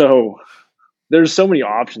 So there's so many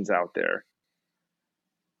options out there.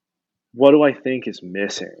 What do I think is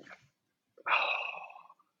missing?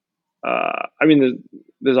 I mean,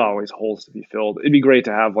 there's always holes to be filled. It'd be great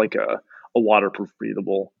to have like a waterproof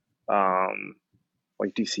breathable,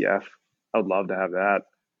 like DCF. I would love to have that,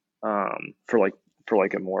 for like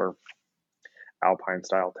a more alpine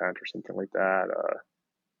style tent or something like that.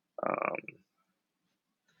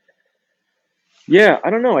 Yeah,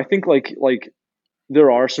 I don't know. I think like there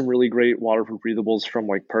are some really great waterproof breathables from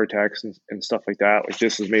like Pertex and stuff like that. Like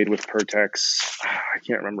this is made with Pertex. I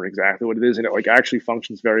can't remember exactly what it is, and it like actually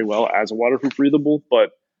functions very well as a waterproof breathable.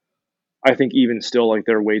 But I think even still, like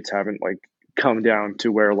their weights haven't like come down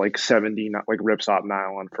to where like 70, not like ripstop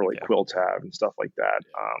nylon for like quilts have and stuff like that.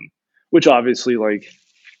 Which obviously like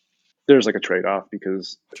there's like a trade-off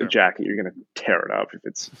because Sure. a jacket, you're going to tear it up if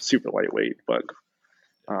it's super lightweight. But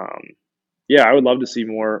yeah, I would love to see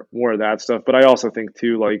more of that stuff. But I also think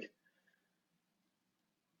too, like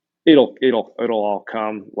it'll all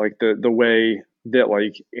come, like the way that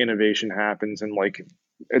like innovation happens and like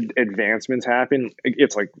advancements happen.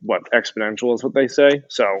 It's like what exponential is what they say.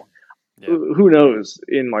 So Yeah. who knows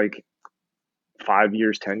in like 5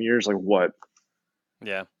 years, 10 years, like what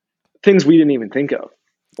Yeah. things we didn't even think of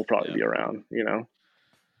will probably be around, you know?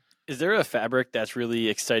 Is there a fabric that's really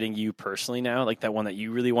exciting you personally now, like that one that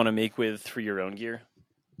you really want to make with for your own gear?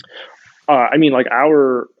 I mean, like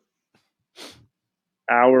our,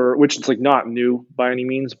 which is like not new by any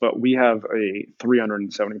means, but we have a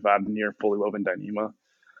 375 denier fully woven Dyneema,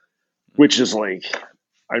 which is like,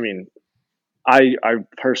 I mean, I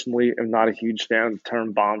personally am not a huge fan of the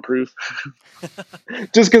term bomb proof,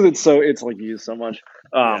 just because it's like used so much.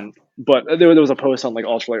 But there was a post on like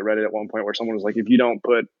ultralight Reddit at one point where someone was like, if you don't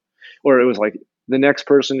put, or it was like the next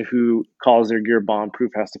person who calls their gear bomb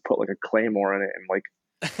proof has to put like a claymore in it and like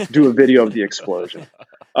do a video of the explosion.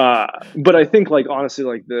 But I think like honestly,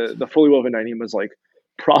 like the fully woven Dyneema is like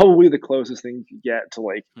probably the closest thing you get to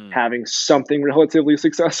like having something relatively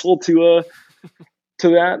successful to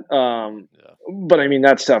that. But I mean,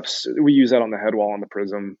 that stuff's, we use that on the head wall on the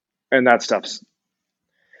Prism, and that stuff's,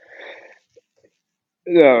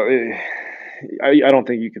 I don't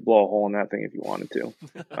think you could blow a hole in that thing if you wanted to.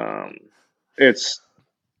 It's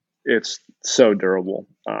so durable,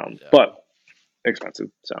 but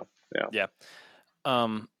expensive. So yeah.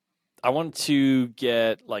 I want to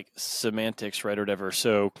get like semantics right or whatever.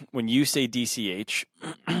 So when you say DCH,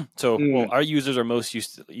 well, our users are most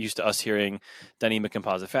used to us hearing Dyneema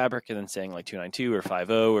composite fabric and then saying like 292 or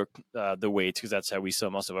 50 or the weights, because that's how we sell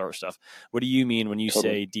most of our stuff. What do you mean when you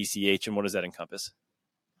say DCH, and what does that encompass?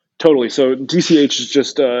 Totally. So DCH is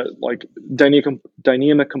just like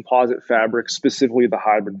Dyneema composite fabric, specifically the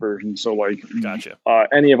hybrid version. So like Gotcha.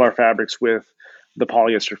 Any of our fabrics with the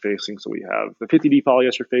polyester facing. So we have the 50D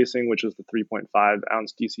polyester facing, which is the 3.5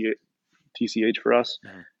 ounce DCH for us.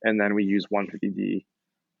 And then we use 150D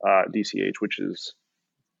DCH, which is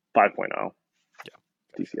 5.0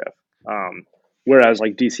 DCF. Whereas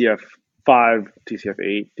like DCF 5, DCF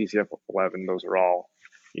 8, DCF 11, those are all,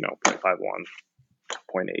 0.51,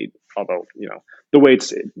 0.8. Although, the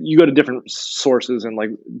weights, you go to different sources, and like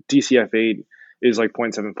DCF 8 is like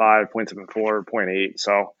 0.75, 0.74, 0.8.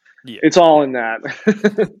 So it's all in that.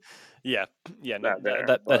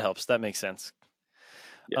 That helps. That makes sense.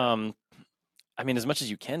 Yeah. I mean, as much as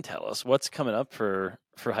you can tell us, what's coming up for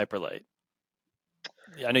Hyperlite?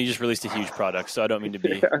 I know you just released a huge product, so I don't mean to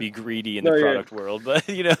be greedy in the product world, but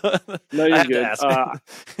no, you're I have good. to ask.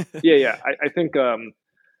 I think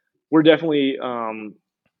we're definitely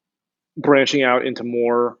branching out into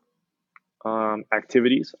more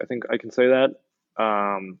activities. I think I can say that.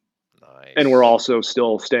 Nice. And we're also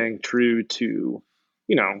still staying true to,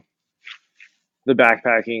 the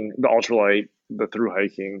backpacking, the ultralight, the through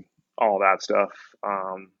hiking, all that stuff.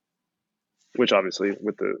 Which obviously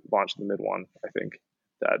with the launch of the mid one, I think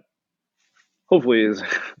that hopefully is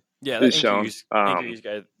is shown.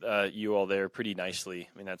 Anchor guys, you all there pretty nicely.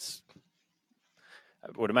 I mean, I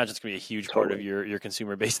would imagine it's going to be a huge part of your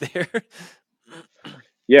consumer base there.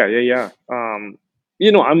 Yeah. I'm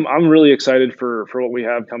really excited for what we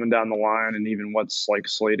have coming down the line, and even what's like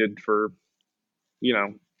slated for,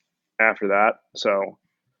 after that. So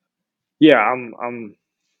yeah, I'm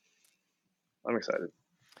excited.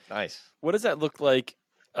 Nice. What does that look like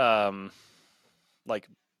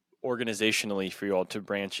organizationally for you all to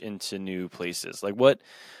branch into new places? Like what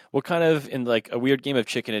kind of, in like a weird game of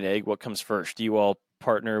chicken and egg, what comes first? Do you all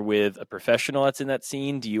partner with a professional that's in that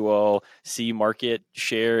scene? Do you all see market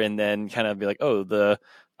share and then kind of be like,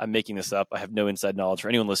 I'm making this up, I have no inside knowledge, for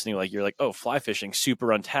anyone listening, like you're like, oh, fly fishing,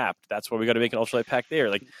 super untapped, that's why we got to make an ultralight pack there.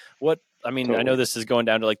 Like what, I mean, totally. I know this is going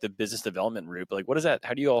down to like the business development route, but like what is that?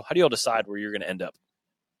 How do you all decide where you're going to end up?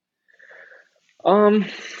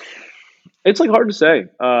 It's like hard to say.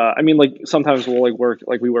 I mean, like sometimes we'll we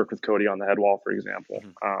work with Cody on the head wall, for example.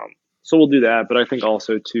 So we'll do that, but I think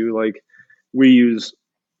also too, like we use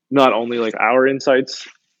not only like our insights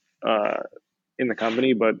in the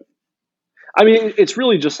company, but I mean, it's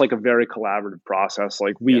really just like a very collaborative process.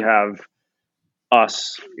 Like we have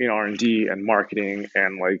us in R&D and marketing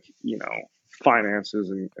and like,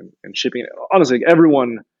 finances and shipping. Honestly, like,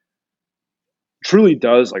 everyone truly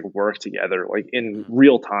does like work together like in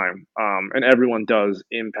real time, and everyone does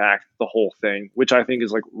impact the whole thing, which I think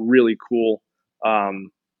is like really cool.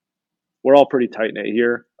 We're all pretty tight knit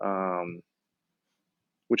here,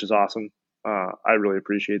 which is awesome. I really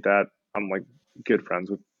appreciate that. I'm like good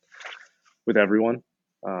friends with with everyone.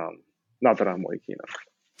 Not that I'm like,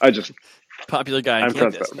 I just Popular guy on I'm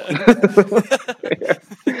friends campus.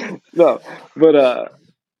 no,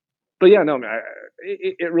 but yeah, no, man,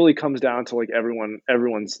 it really comes down to like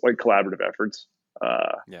everyone's like collaborative efforts,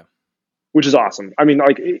 Yeah. which is awesome. I mean,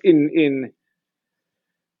 like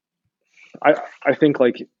I think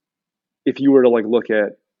like if you were to like look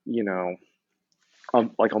at,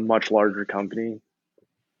 like a much larger company,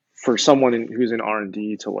 for someone who's in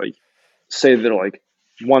R&D to like say that like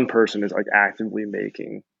one person is like actively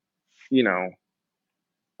making,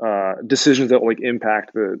 decisions that will like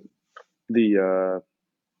impact the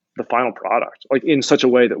final product, like in such a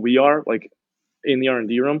way that we are like in the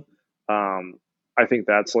R&D room. I think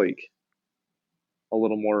that's like a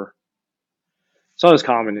little more, it's not as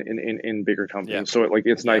common in bigger companies. Yeah. So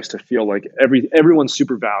it's nice to feel like everyone's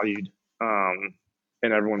super valued, and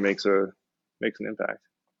everyone makes an impact.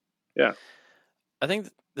 Yeah. I think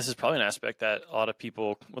this is probably an aspect that a lot of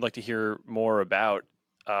people would like to hear more about.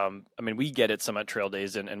 I mean, we get it some at Trail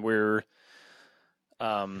Days, and we're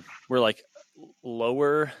like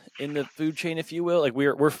lower in the food chain, if you will. Like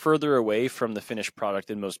we're further away from the finished product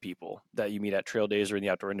than most people that you meet at Trail Days or in the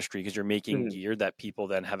outdoor industry, because you're making gear that people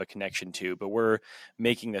then have a connection to. But we're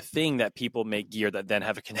making the thing that people make gear that then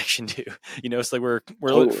have a connection to. It's like we're a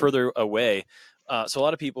little bit further away. So a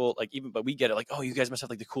lot of people but we get it, like, oh, you guys must have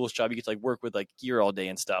like the coolest job. You get to like work with like gear all day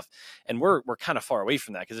and stuff. And we're kind of far away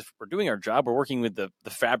from that, because if we're doing our job, we're working with the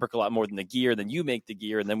fabric a lot more than the gear. Then you make the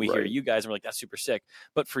gear, and then we hear you guys and we're like, that's super sick.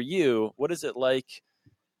 But for you, what is it like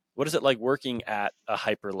working at a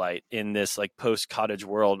Hyperlite in this like post cottage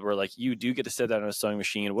world where like you do get to sit down on a sewing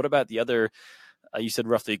machine? What about the other, you said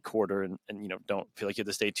roughly a quarter, and don't feel like you have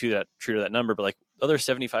to stay true to that number, but like other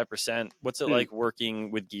 75%, what's it like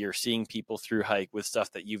working with gear, seeing people through hike with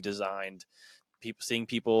stuff that you've designed, seeing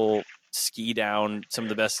people ski down some of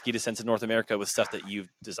the best ski descents in North America with stuff that you've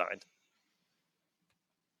designed?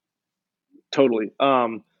 Totally.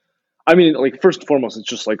 I mean, like, first and foremost, it's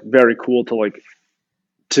just like very cool to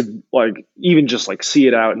even just like see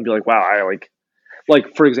it out and be like, wow, I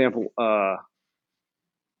like for example, I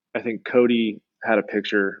think Cody had a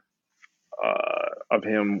picture of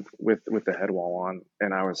him with the head wall on,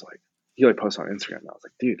 and I was like, he like posted on Instagram, and I was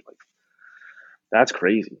like, dude, like that's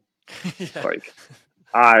crazy. Yeah. Like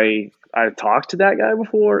I talked to that guy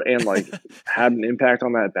before and like had an impact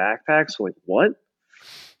on that backpack. So like what?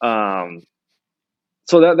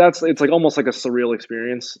 So that's it's like almost like a surreal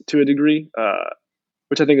experience to a degree,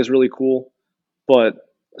 which I think is really cool. But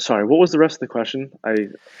sorry, what was the rest of the question? I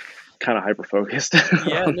kind of hyper focused.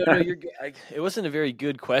 Yeah, no, you're good. It wasn't a very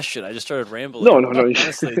good question. I just started rambling. No.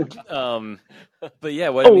 Honestly. But yeah,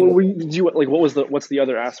 What's the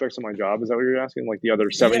other aspects of my job? Is that what you're asking? Like the other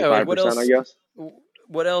 75%, I guess.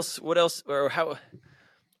 What else, or how?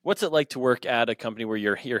 What's it like to work at a company where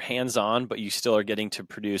you're hands on, but you still are getting to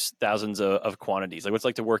produce thousands of quantities? Like, what's it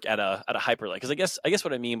like to work at a Hyperlite? Because I guess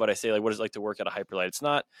what I mean when I say like, what is it like to work at a Hyperlite? It's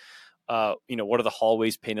not, what are the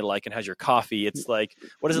hallways painted like and how's your coffee? It's like,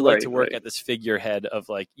 what is it like to work at this figurehead of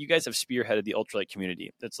like, you guys have spearheaded the ultralight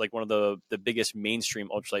community. It's like one of the biggest mainstream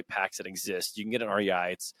ultralight packs that exist. You can get an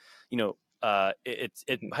REI. It's,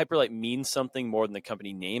 Hyperlite means something more than the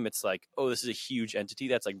company name. It's like, oh, this is a huge entity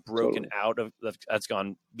that's like broken out of, that's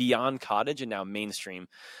gone beyond cottage and now mainstream.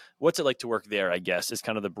 What's it like to work there, I guess, is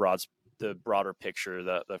kind of the broader picture,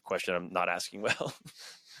 the question I'm not asking well.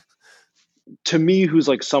 To me, who's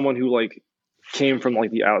like someone who like came from like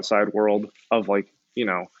the outside world of like,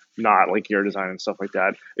 not like gear design and stuff like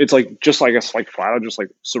that, it's like just like us, like flat out just like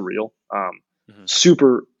surreal.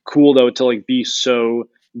 Super cool though to like be so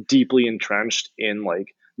deeply entrenched in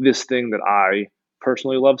like this thing that I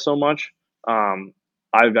personally love so much.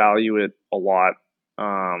 I value it a lot.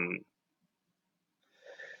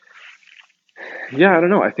 Yeah, I don't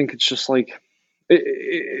know. I think it's just like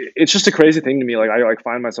it's just a crazy thing to me. Like I like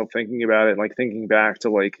find myself thinking about it, like thinking back to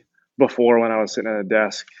like before when I was sitting at a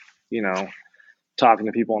desk, talking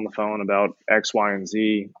to people on the phone about X, Y, and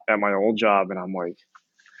Z at my old job, and I'm like,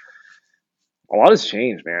 a lot has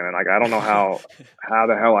changed, man. And like I don't know how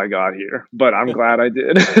the hell I got here, but I'm glad I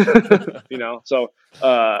did. So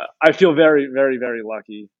I feel very, very, very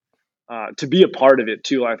lucky to be a part of it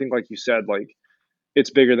too. I think, like you said, like it's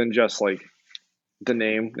bigger than just like the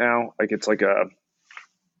name now. Like it's like a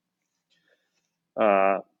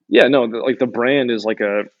like the brand is like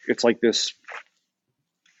it's like this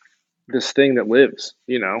thing that lives,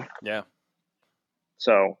 Yeah.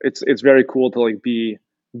 So it's very cool to like be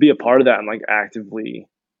a part of that and like actively,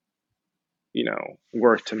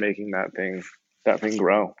 work to making that thing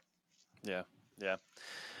grow. Yeah.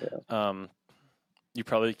 you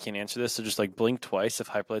probably can't answer this, so just like blink twice if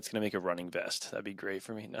Hyperlite's going to make a running vest. That'd be great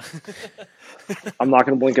for me. No. I'm not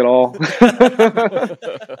going to blink at all.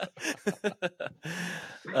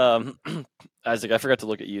 Isaac, I forgot to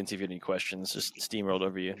look at you and see if you had any questions. Just steamrolled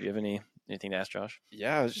over you. Do you have anything to ask Josh?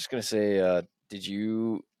 Yeah, I was just gonna say, did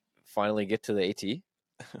you finally get to the AT?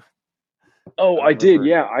 Oh, I did.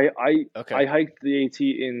 Yeah, I Okay. hiked the AT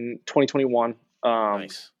in 2021,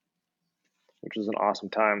 Nice. which was an awesome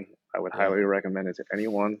time. I would Yeah. highly recommend it to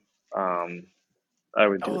anyone. I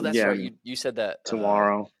would do Oh, it that's again right. You said that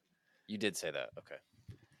tomorrow. You did say that. Okay.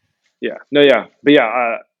 Yeah. No. Yeah. But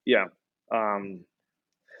yeah. Yeah. It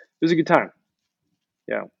was a good time.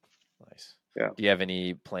 Yeah. Nice. Yeah. Do you have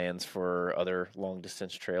any plans for other long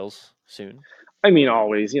distance trails soon? I mean,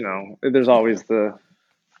 always. There's always the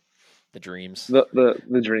dreams.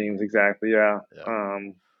 the dreams. Exactly. Yeah. Yeah.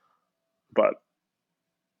 But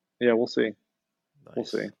yeah, we'll see. Nice. We'll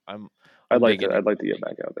see. I'd like to get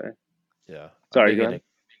back out there. Yeah. Sorry, go ahead.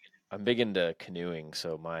 I'm big into canoeing,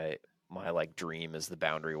 so my like dream is the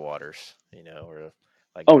Boundary Waters, or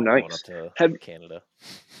like Oh, going nice. up to Canada.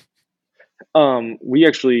 We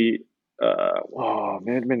actually,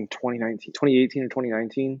 it had been 2018 or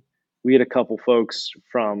 2019. We had a couple folks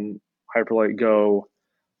from Hyperlite go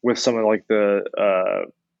with some of like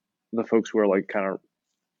the folks who are like kind of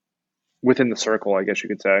within the circle, I guess you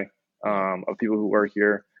could say, of people who work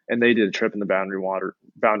here, and they did a trip in the Boundary Waters,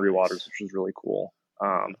 which was really cool.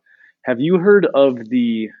 Have you heard of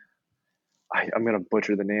the? I'm gonna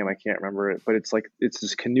butcher the name. I can't remember it, but it's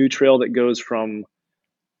this canoe trail that goes from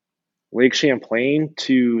Lake Champlain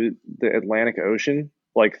to the Atlantic Ocean,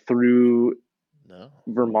 like through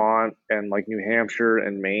Vermont and like New Hampshire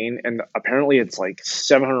and Maine, and apparently it's like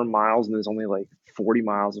 700 miles, and there's only like 40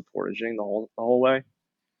 miles of portaging the whole way.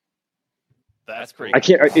 That's pretty. I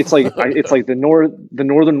can't. It's like the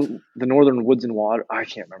northern woods and water. I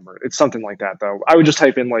can't remember. It's something like that though. I would just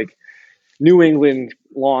type in like New England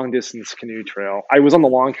long distance canoe trail. I was on the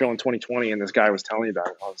long trail in 2020, and this guy was telling me about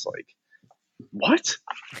it. I was like, what?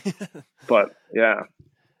 But yeah,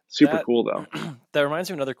 super cool though. That reminds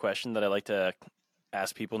me of another question that I like to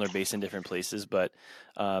ask people, and they're based in different places. But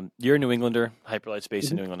you're a New Englander. Hyperlite's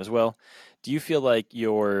based in New England as well. Do you feel like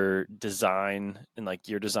your design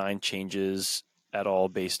changes at all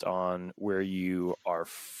based on where you are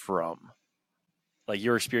from? Like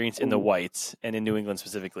your experience in the whites and in New England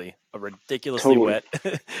specifically, a ridiculously wet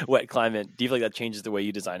climate. Do you feel like that changes the way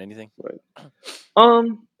you design anything? Right. I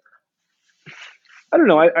don't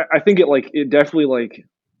know. I think it definitely like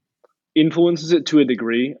influences it to a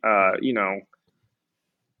degree.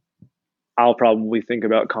 I'll probably think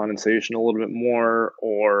about condensation a little bit more,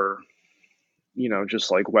 or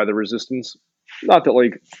just like weather resistance. Not that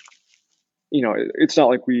like it's not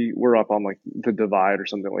like we're up on like the divide or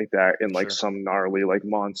something like that in like some gnarly like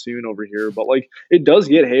monsoon over here, but like it does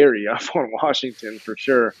get hairy up on Washington for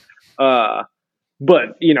sure. But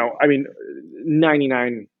I mean,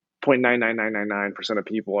 99.99999% of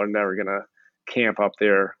people are never gonna camp up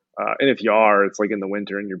there, and if you are, it's like in the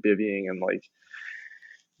winter and you're bivvying, and like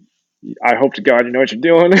I hope to God you know what you're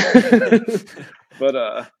doing. But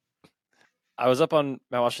I was up on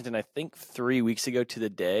Mount Washington, I think 3 weeks ago to the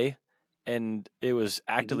day, and it was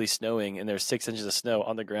actively snowing, and there's 6 inches of snow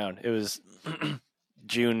on the ground. It was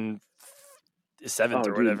June 7th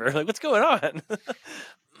or whatever. Dude. Like, what's going on?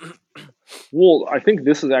 Well, I think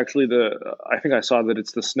this is actually I think I saw that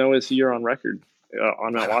it's the snowiest year on record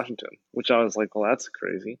on Mount Washington, which I was like, well, that's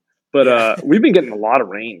crazy. But we've been getting a lot of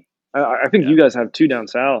rain. I think you guys have too down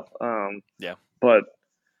south. Yeah. But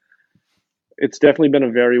it's definitely been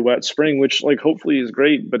a very wet spring, which like hopefully is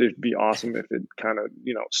great, but it'd be awesome if it kind of,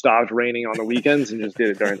 stopped raining on the weekends and just did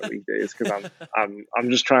it during the weekdays. Cause I'm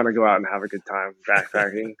just trying to go out and have a good time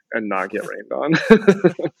backpacking and not get rained on.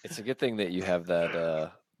 It's a good thing that you have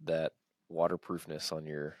that waterproofness on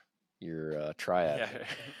your triad.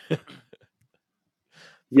 Yeah.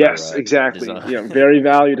 Yes, exactly. Yeah, very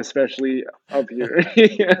valued, especially up here.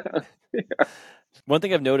 Yeah. One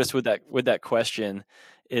thing I've noticed with that question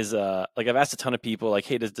is like I've asked a ton of people like,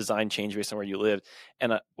 hey, does design change based on where you live?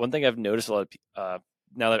 And one thing I've noticed a lot of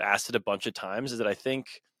now that I've asked it a bunch of times is that I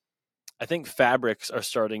think fabrics are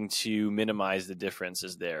starting to minimize the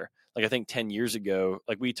differences there. Like I think 10 years ago,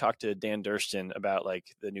 like we talked to Dan Durston about like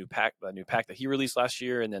the new pack that he released last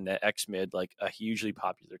year, and then the X Mid, like a hugely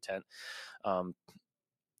popular tent.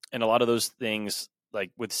 And a lot of those things,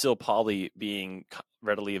 like with Sil Poly being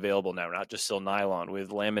readily available now, not just Sil Nylon, with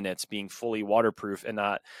laminates being fully waterproof and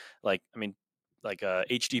not like, I mean, like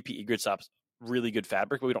HDPE Gridstop's really good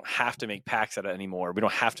fabric, but we don't have to make packs out of it anymore. We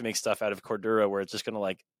don't have to make stuff out of Cordura where it's just going to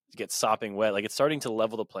like get sopping wet. Like it's starting to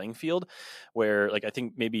level the playing field where like I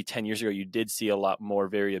think maybe 10 years ago you did see a lot more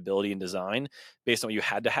variability in design based on what you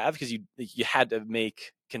had to have because you had to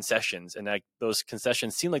make concessions, and like those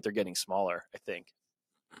concessions seem like they're getting smaller, I think.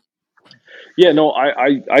 Yeah, no,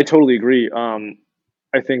 I totally agree.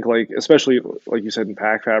 I think like especially like you said in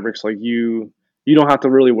pack fabrics, like you don't have to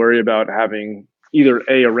really worry about having either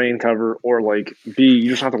a rain cover or like B, you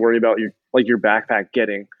just have to worry about your backpack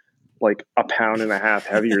getting like a pound and a half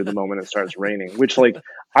heavier the moment it starts raining, which like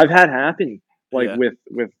I've had happen like Yeah.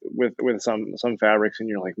 with some fabrics, and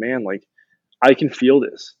you're like, man, like I can feel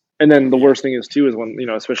this. And then the worst thing is too is when,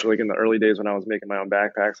 especially like in the early days when I was making my own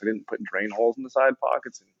backpacks, I didn't put drain holes in the side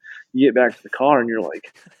pockets, and you get back to the car and you're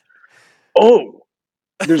like, oh,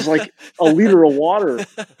 there's like a liter of water.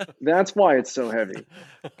 That's why it's so heavy.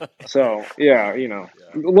 So yeah,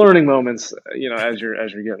 learning moments, as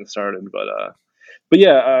you're getting started, but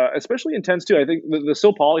yeah, especially intense too. I think the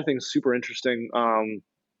Sil Poly thing is super interesting. I'd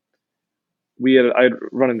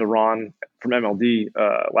run into Ron from MLD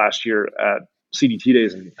last year at CDT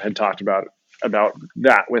days and had talked about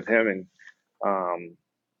that with him, and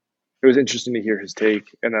it was interesting to hear his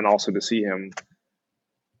take, and then also to see him.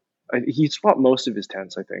 He swapped most of his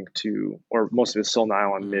tents, I think, or most of his Sil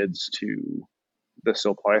Nylon mids to the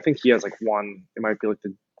Sil Poly. I think he has like one. It might be like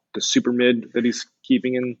the super mid that he's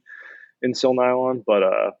keeping in Sil Nylon, but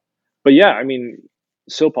yeah, I mean,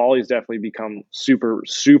 Sil Poly has definitely become super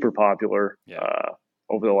super popular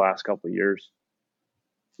over the last couple of years,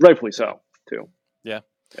 rightfully so too. Yeah.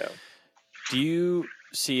 Yeah. Do you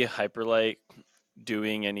see Hyperlite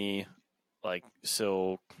doing any like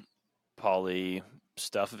Sil Poly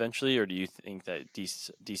stuff eventually, or do you think that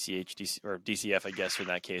DCH or DCF, I guess in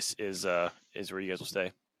that case, is where you guys will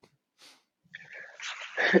stay?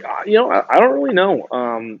 I don't really know.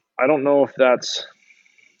 I don't know if that's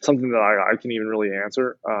something that I can even really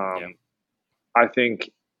answer. I think,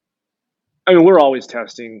 we're always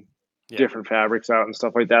testing different fabrics out and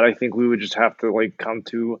stuff like that. I think we would just have to like come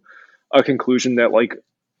to a conclusion that like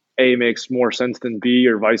A makes more sense than B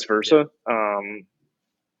or vice versa.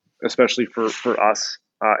 Especially for us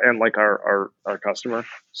and like our customer.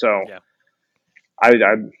 So I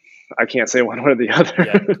can't say one way or the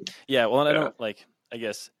other. Yeah. Well, and I don't like, I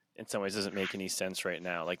guess in some ways it doesn't make any sense right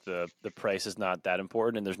now. Like the price is not that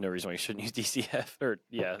important, and there's no reason why you shouldn't use DCF or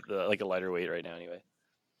like a lighter weight right now anyway.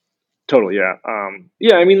 Totally. Yeah.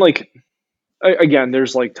 Yeah. I mean, like, again,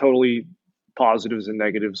 there's like totally positives and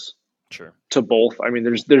negatives to both. I mean,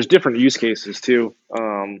 there's different use cases too.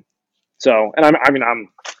 So, and I'm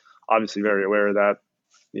obviously very aware of that.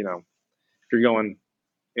 If you're going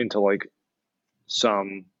into like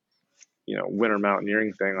some, winter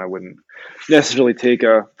mountaineering thing, I wouldn't necessarily take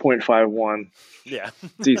a 0.51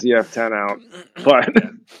 DCF 10 out, but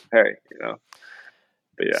hey,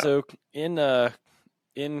 but yeah. So in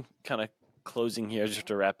kind of closing here, just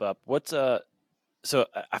to wrap up, so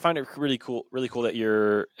I find it really cool that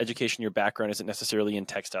your education, your background isn't necessarily in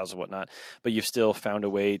textiles and whatnot, but you've still found a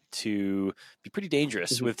way to be pretty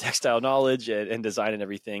dangerous with textile knowledge and design and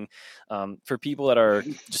everything. For people that are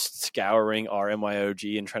just scouring our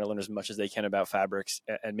MYOG and trying to learn as much as they can about fabrics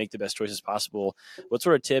and make the best choices possible, what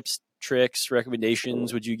sort of tips, tricks,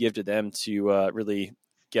 recommendations would you give to them to really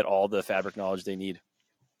get all the fabric knowledge they need?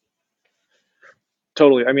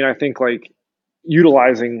 Totally. I mean, I think like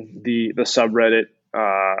utilizing the subreddit,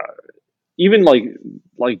 even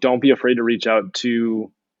like don't be afraid to reach out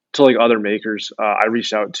to like other makers. I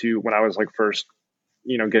reached out to, when I was like first,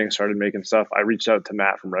 getting started making stuff, I reached out to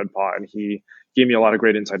Matt from Red Paw, and he gave me a lot of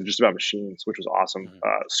great insight just about machines, which was awesome.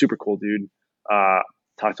 Super cool dude.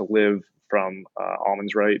 Talked to Liv from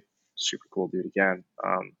Almonds Right. Super cool dude again.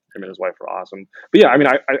 Him and his wife were awesome. But yeah, I mean,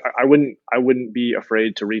 I wouldn't be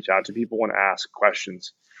afraid to reach out to people and ask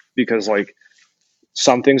questions, because like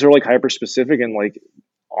some things are like hyper specific, and like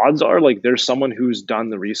odds are like there's someone who's done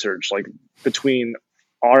the research, like between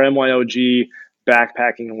our MYOG,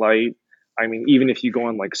 Backpacking Light. I mean, even if you go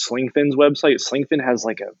on like Slingfin's website, Slingfin has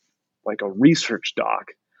like a research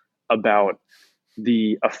doc about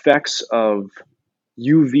the effects of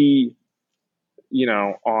UV,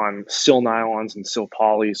 on Sil Nylons and Sil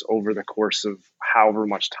Polys over the course of however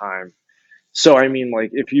much time. So, I mean,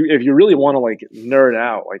 like if you really want to like nerd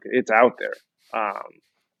out, like it's out there.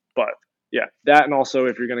 But yeah, that, and also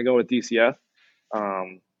if you're going to go with DCF,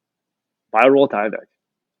 buy a roll of Tyvek.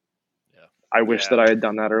 I wish that I had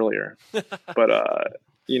done that earlier, but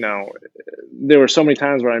there were so many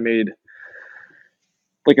times where I made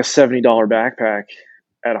like a $70 backpack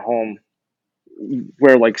at home,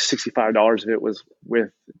 where like $65 of it was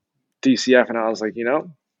with DCF, and I was like,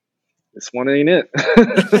 this one ain't it.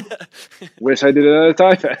 Wish I did it at a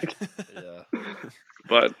tie pack. Yeah.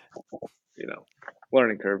 But,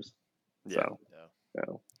 learning curves. Yeah. So,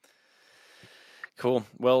 yeah. Cool.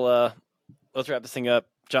 Well, let's wrap this thing up.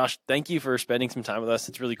 Josh, thank you for spending some time with us.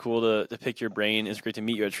 It's really cool to pick your brain. It's great to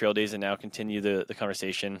meet you at Trail Days and now continue the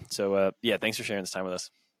conversation. So, thanks for sharing this time with us.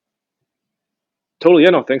 Totally.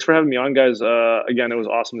 Yeah, no, thanks for having me on, guys. Again, it was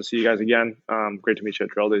awesome to see you guys again. Great to meet you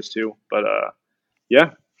at Trail Days too. But,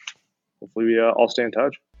 hopefully we all stay in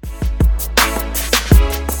touch.